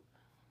soul.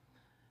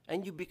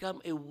 And you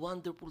become a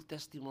wonderful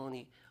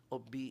testimony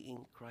of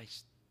being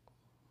Christ.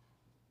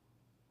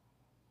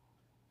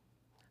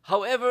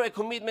 However, a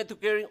commitment to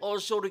caring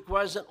also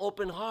requires an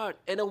open heart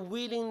and a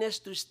willingness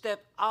to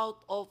step out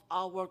of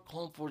our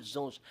comfort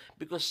zones,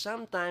 because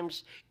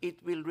sometimes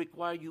it will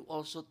require you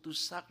also to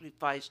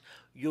sacrifice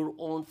your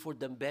own for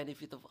the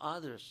benefit of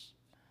others.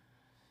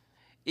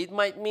 It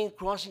might mean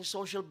crossing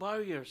social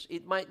barriers.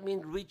 It might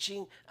mean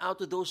reaching out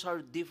to those who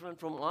are different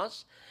from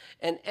us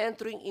and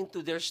entering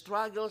into their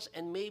struggles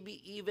and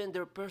maybe even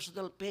their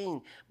personal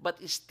pain.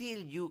 But still,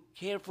 you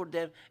care for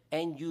them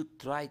and you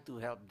try to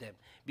help them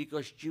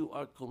because you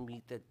are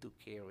committed to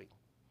caring.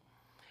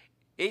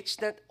 It's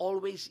not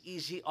always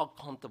easy or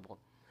comfortable,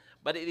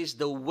 but it is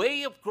the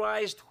way of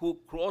Christ who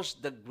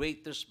crossed the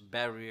greatest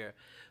barrier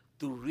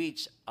to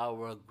reach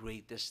our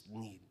greatest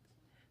need.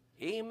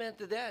 Amen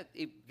to that.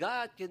 If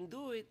God can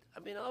do it,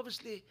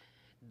 obviously,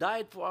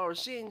 died for our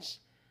sins,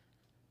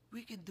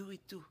 we can do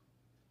it too.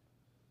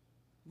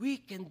 We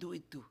can do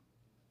it too.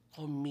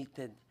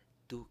 Committed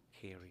to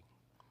caring.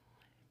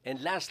 And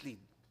lastly,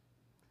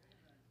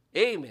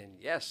 amen,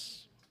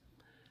 yes.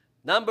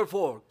 Number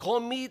 4,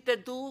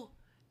 committed to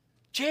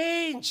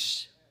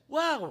change.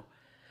 Wow.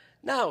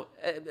 Now,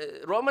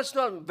 Romans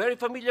 12, very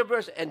familiar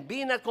verse, and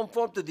be not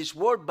conformed to this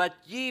world, but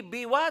ye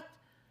be what?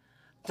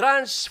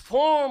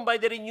 Transformed by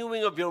the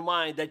renewing of your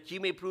mind, that ye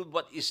may prove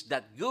what is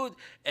that good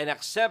and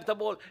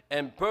acceptable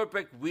and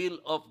perfect will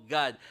of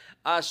God.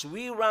 As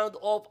we round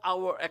off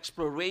our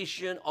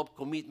exploration of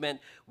commitment,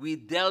 we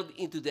delve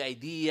into the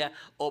idea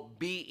of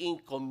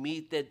being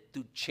committed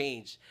to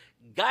change,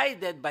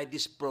 guided by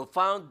this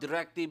profound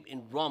directive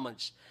in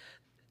Romans.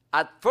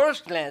 At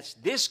first glance,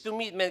 this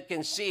commitment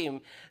can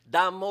seem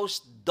the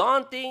most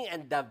daunting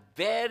and the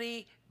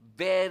very,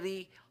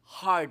 very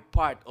hard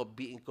part of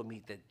being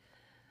committed.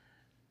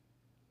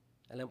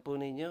 Alam po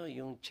ninyo,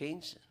 yung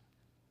change,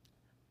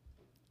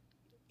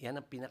 yan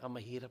ang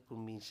pinakamahirap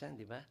kung minsan,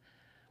 di ba?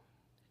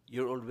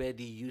 You're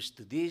already used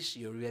to this,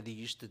 you're already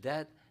used to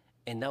that,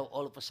 and now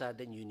all of a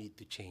sudden you need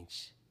to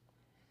change.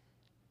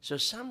 So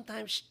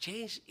sometimes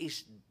change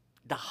is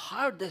the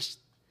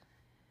hardest.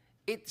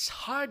 It's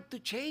hard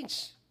to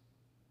change.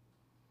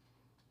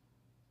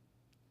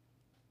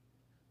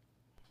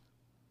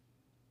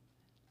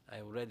 I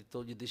already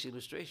told you this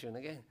illustration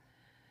again.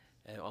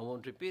 I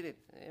won't repeat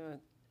it.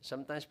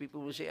 Sometimes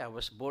people will say, I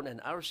was born an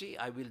RC,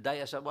 I will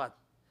die as a what?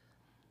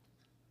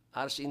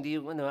 RC, hindi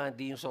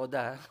yung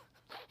soda.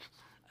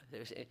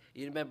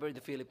 You remember in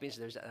the Philippines,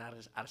 there's an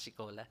RC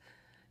Cola.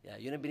 Yeah,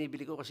 yun ang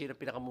binibili ko kasi yun ang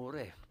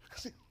pinakamura eh.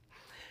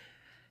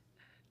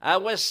 I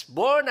was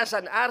born as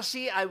an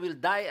RC, I will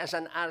die as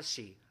an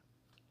RC.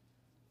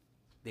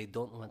 They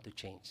don't want to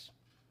change.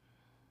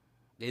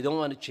 They don't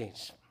want to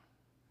change.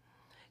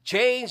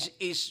 Change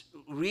is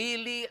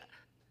really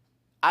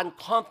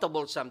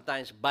uncomfortable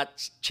sometimes,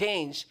 but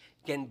change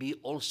can be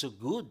also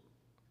good.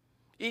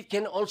 It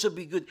can also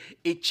be good.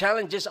 It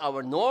challenges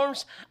our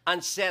norms,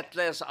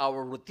 unsettles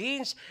our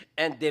routines,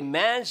 and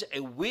demands a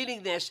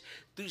willingness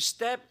to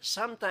step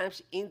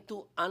sometimes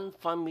into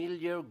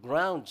unfamiliar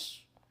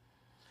grounds.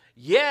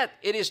 Yet,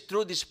 it is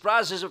through this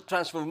process of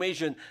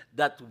transformation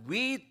that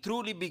we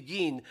truly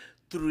begin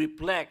to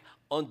reflect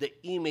on the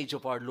image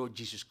of our Lord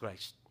Jesus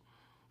Christ.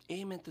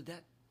 Amen to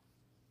that.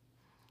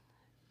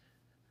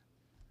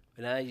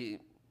 When I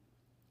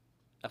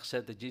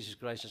accepted Jesus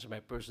Christ as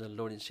my personal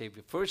Lord and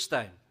Savior, first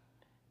time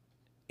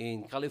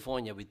in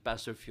California with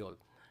Pastor Fiol,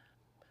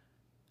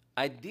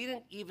 I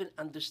didn't even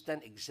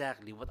understand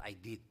exactly what I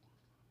did.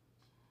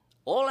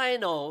 All I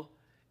know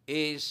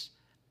is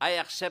I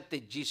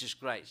accepted Jesus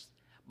Christ.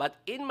 But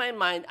in my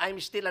mind, I'm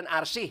still an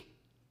RC.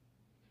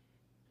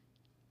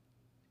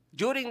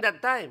 During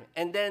that time,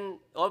 and then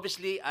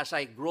obviously as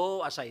I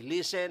grow, as I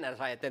listen, as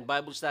I attend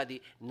Bible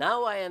study,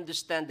 now I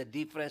understand the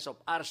difference of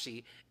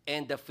RC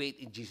and the faith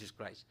in Jesus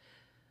Christ.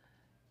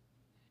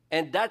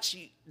 And that's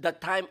the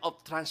time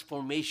of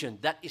transformation.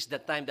 That is the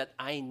time that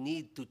I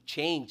need to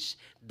change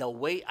the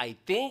way I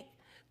think,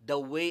 the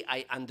way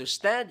I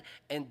understand,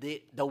 and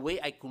the way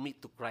I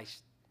commit to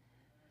Christ.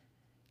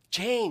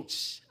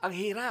 Change. Ang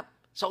hirap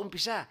sa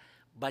umpisa.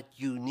 But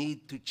you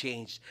need to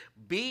change.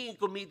 Being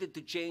committed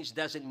to change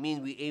doesn't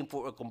mean we aim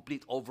for a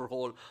complete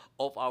overhaul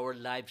of our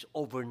lives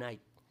overnight.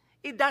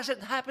 It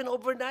doesn't happen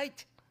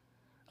overnight.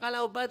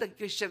 Kala mo ba,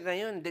 nag-Christian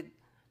ngayon,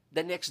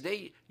 the next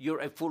day,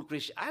 you're a full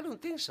Christian? I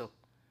don't think so.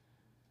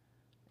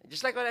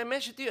 Just like what I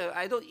mentioned to you,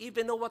 I don't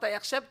even know what I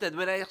accepted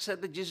when I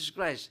accepted Jesus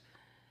Christ.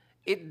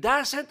 It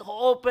doesn't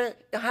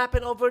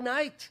happen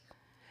overnight.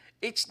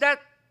 It's not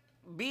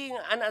being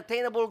an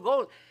attainable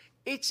goal.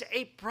 It's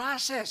a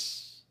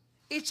process.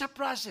 It's a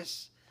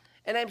process.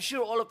 And I'm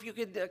sure all of you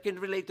can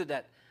relate to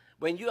that.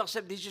 When you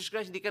accept Jesus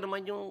Christ, hindi ka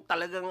naman yung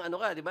talagang ano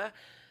ka, di ba?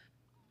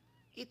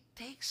 It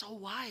takes a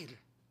while.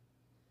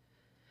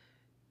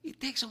 It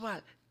takes a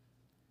while.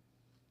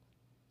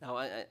 Now,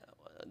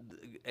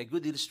 a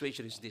good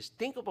illustration is this.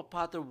 Think of a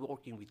potter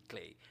working with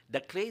clay.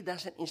 The clay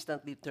doesn't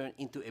instantly turn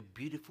into a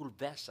beautiful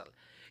vessel.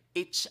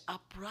 It's a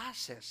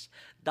process.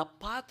 The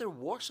potter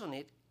works on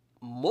it,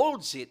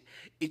 molds it,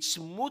 it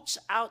smooths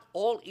out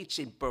all its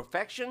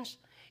imperfections.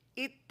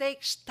 It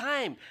takes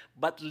time,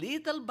 but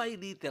little by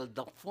little,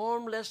 the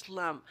formless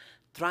lamp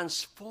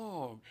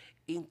transforms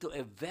into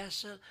a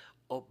vessel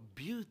of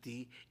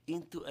beauty,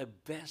 into a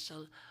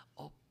vessel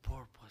of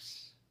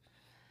purpose.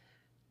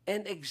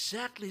 And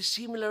exactly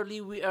similarly,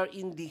 we are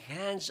in the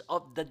hands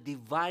of the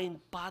divine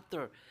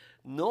potter,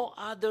 no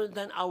other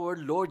than our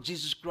Lord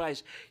Jesus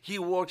Christ. He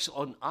works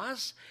on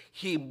us,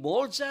 He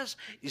molds us,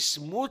 He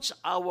smooths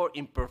our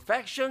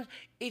imperfections.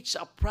 It's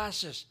a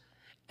process.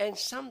 And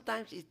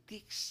sometimes it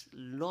takes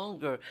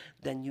longer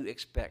than you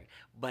expect,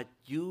 but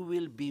you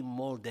will be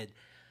molded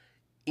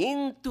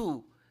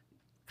into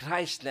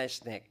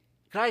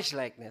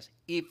Christ-likeness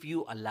if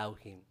you allow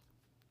Him.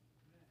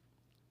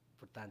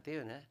 Importante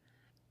yun, ha?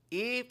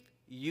 If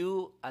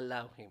you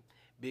allow Him.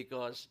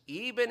 Because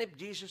even if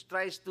Jesus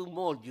tries to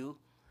mold you,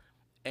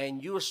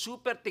 and you're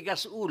super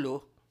tigas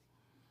ulo,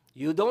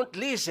 you don't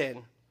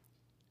listen,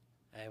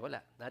 ay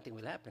wala, nothing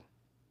will happen.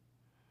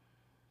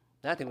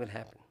 Nothing will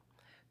happen.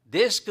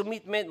 This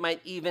commitment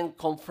might even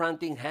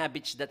confronting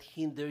habits that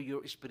hinder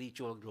your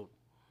spiritual growth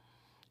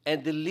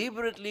and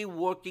deliberately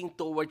working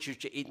towards your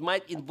change. It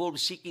might involve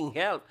seeking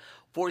help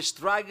for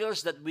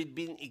struggles that we've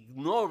been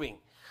ignoring.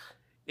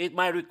 It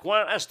might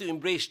require us to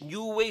embrace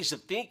new ways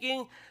of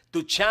thinking,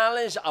 to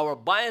challenge our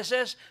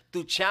biases,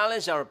 to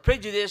challenge our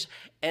prejudice,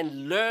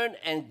 and learn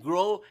and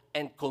grow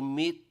and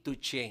commit to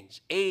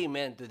change.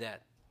 Amen to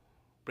that.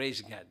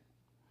 Praise God.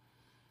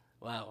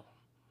 Wow.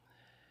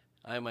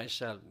 I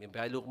myself, if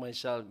I look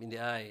myself in the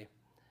eye,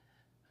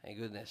 my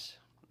goodness,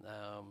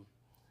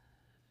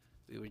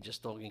 we were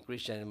just talking,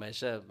 Christian and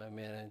myself, I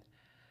mean,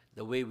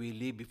 the way we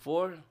lived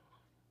before,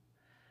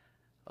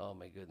 oh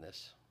my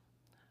goodness.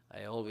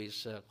 I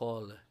always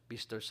call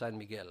Mr. San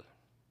Miguel.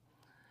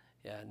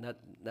 Yeah, not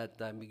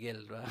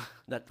Miguel,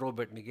 not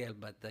Robert Miguel,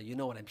 but you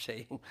know what I'm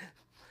saying.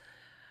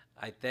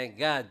 I thank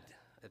God,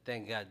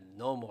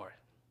 no more.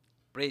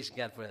 Praise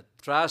God for that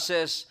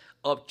process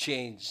of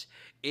change.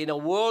 In a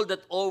world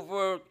that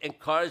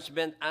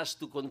over-encouragement us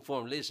to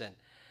conform, listen,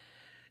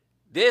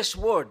 this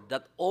world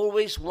that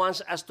always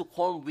wants us to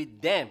come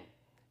with them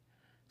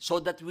so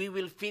that we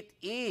will fit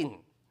in.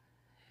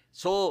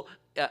 So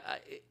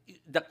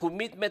the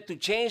commitment to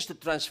change, to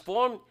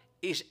transform,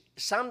 is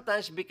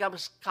sometimes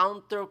becomes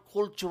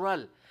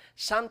countercultural.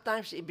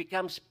 Sometimes it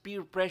becomes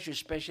peer pressure,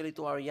 especially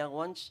to our young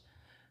ones,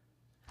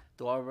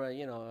 to our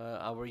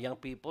our young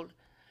people.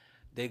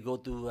 They go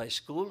to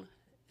school.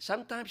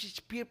 Sometimes it's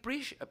peer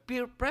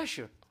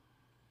pressure,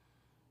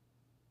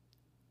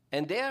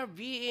 and they are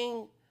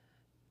being,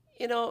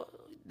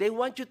 they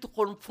want you to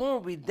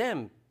conform with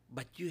them,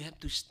 but you have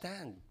to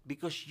stand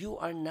because you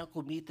are now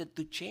committed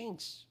to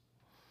change.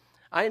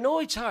 I know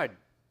it's hard.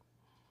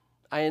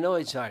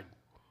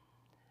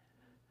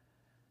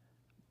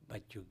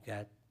 But you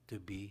got to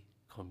be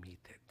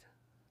committed.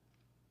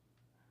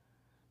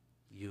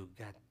 You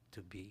got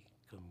to be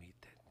committed.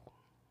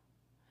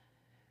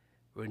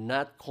 We're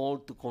not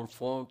called to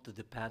conform to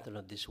the pattern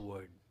of this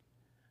world,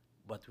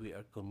 but we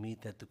are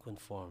committed to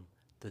conform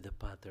to the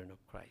pattern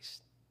of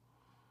Christ.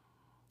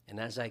 And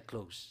as I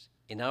close,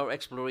 in our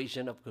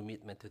exploration of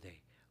commitment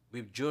today,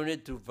 we've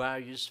journeyed through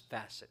various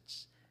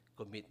facets.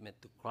 Commitment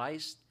to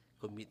Christ,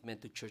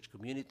 commitment to church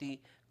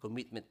community,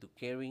 commitment to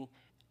caring,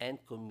 and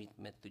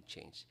commitment to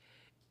change.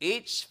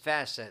 Each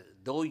facet,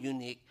 though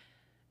unique,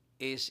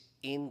 is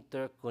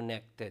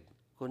interconnected.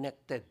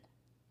 Connected.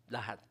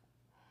 Lahat.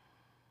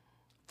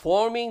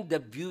 Forming the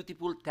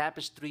beautiful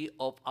tapestry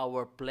of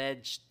our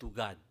pledge to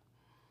God.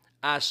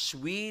 As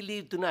we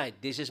live tonight,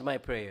 this is my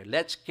prayer.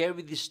 Let's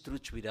carry these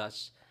truths with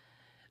us,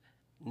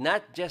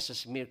 not just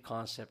as mere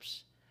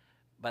concepts,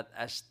 but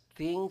as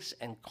things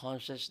and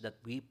concepts that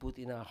we put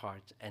in our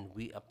hearts and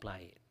we apply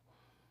it.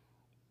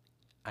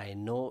 I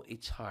know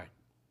it's hard,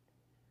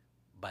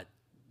 but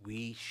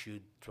we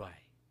should try.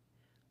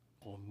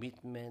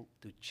 Commitment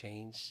to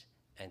change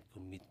and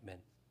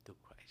commitment to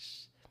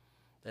Christ.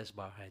 Let's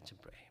bow our heads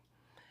and pray.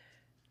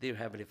 Dear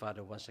Heavenly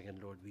Father, once again,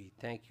 Lord, we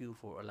thank you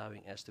for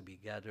allowing us to be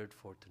gathered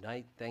for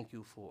tonight. Thank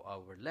you for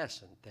our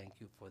lesson. Thank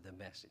you for the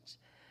message.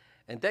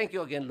 And thank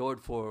you again,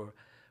 Lord, for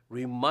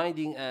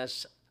reminding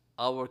us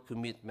our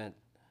commitment,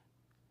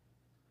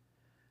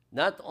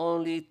 not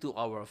only to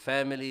our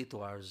family,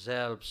 to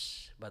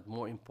ourselves, but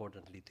more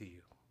importantly to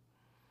you.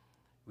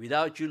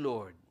 Without you,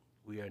 Lord,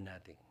 we are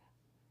nothing.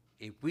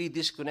 If we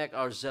disconnect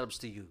ourselves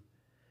to you,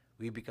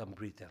 we become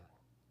brittle.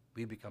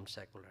 We become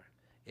secular.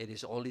 It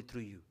is only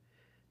through you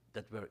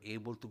that we're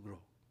able to grow.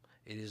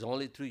 It is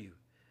only through you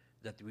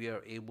that we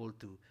are able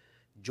to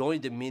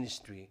join the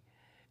ministry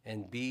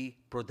and be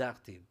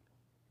productive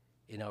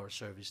in our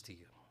service to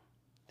you.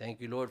 Thank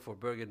you, Lord, for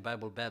Bergen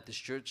Bible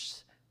Baptist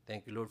Church.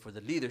 Thank you, Lord, for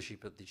the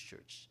leadership of this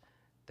church.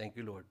 Thank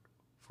you, Lord,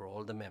 for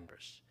all the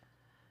members.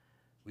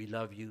 We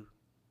love you.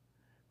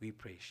 We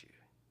praise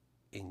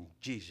you. In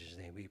Jesus'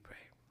 name we pray.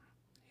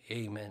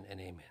 Amen and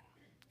amen.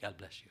 God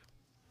bless you.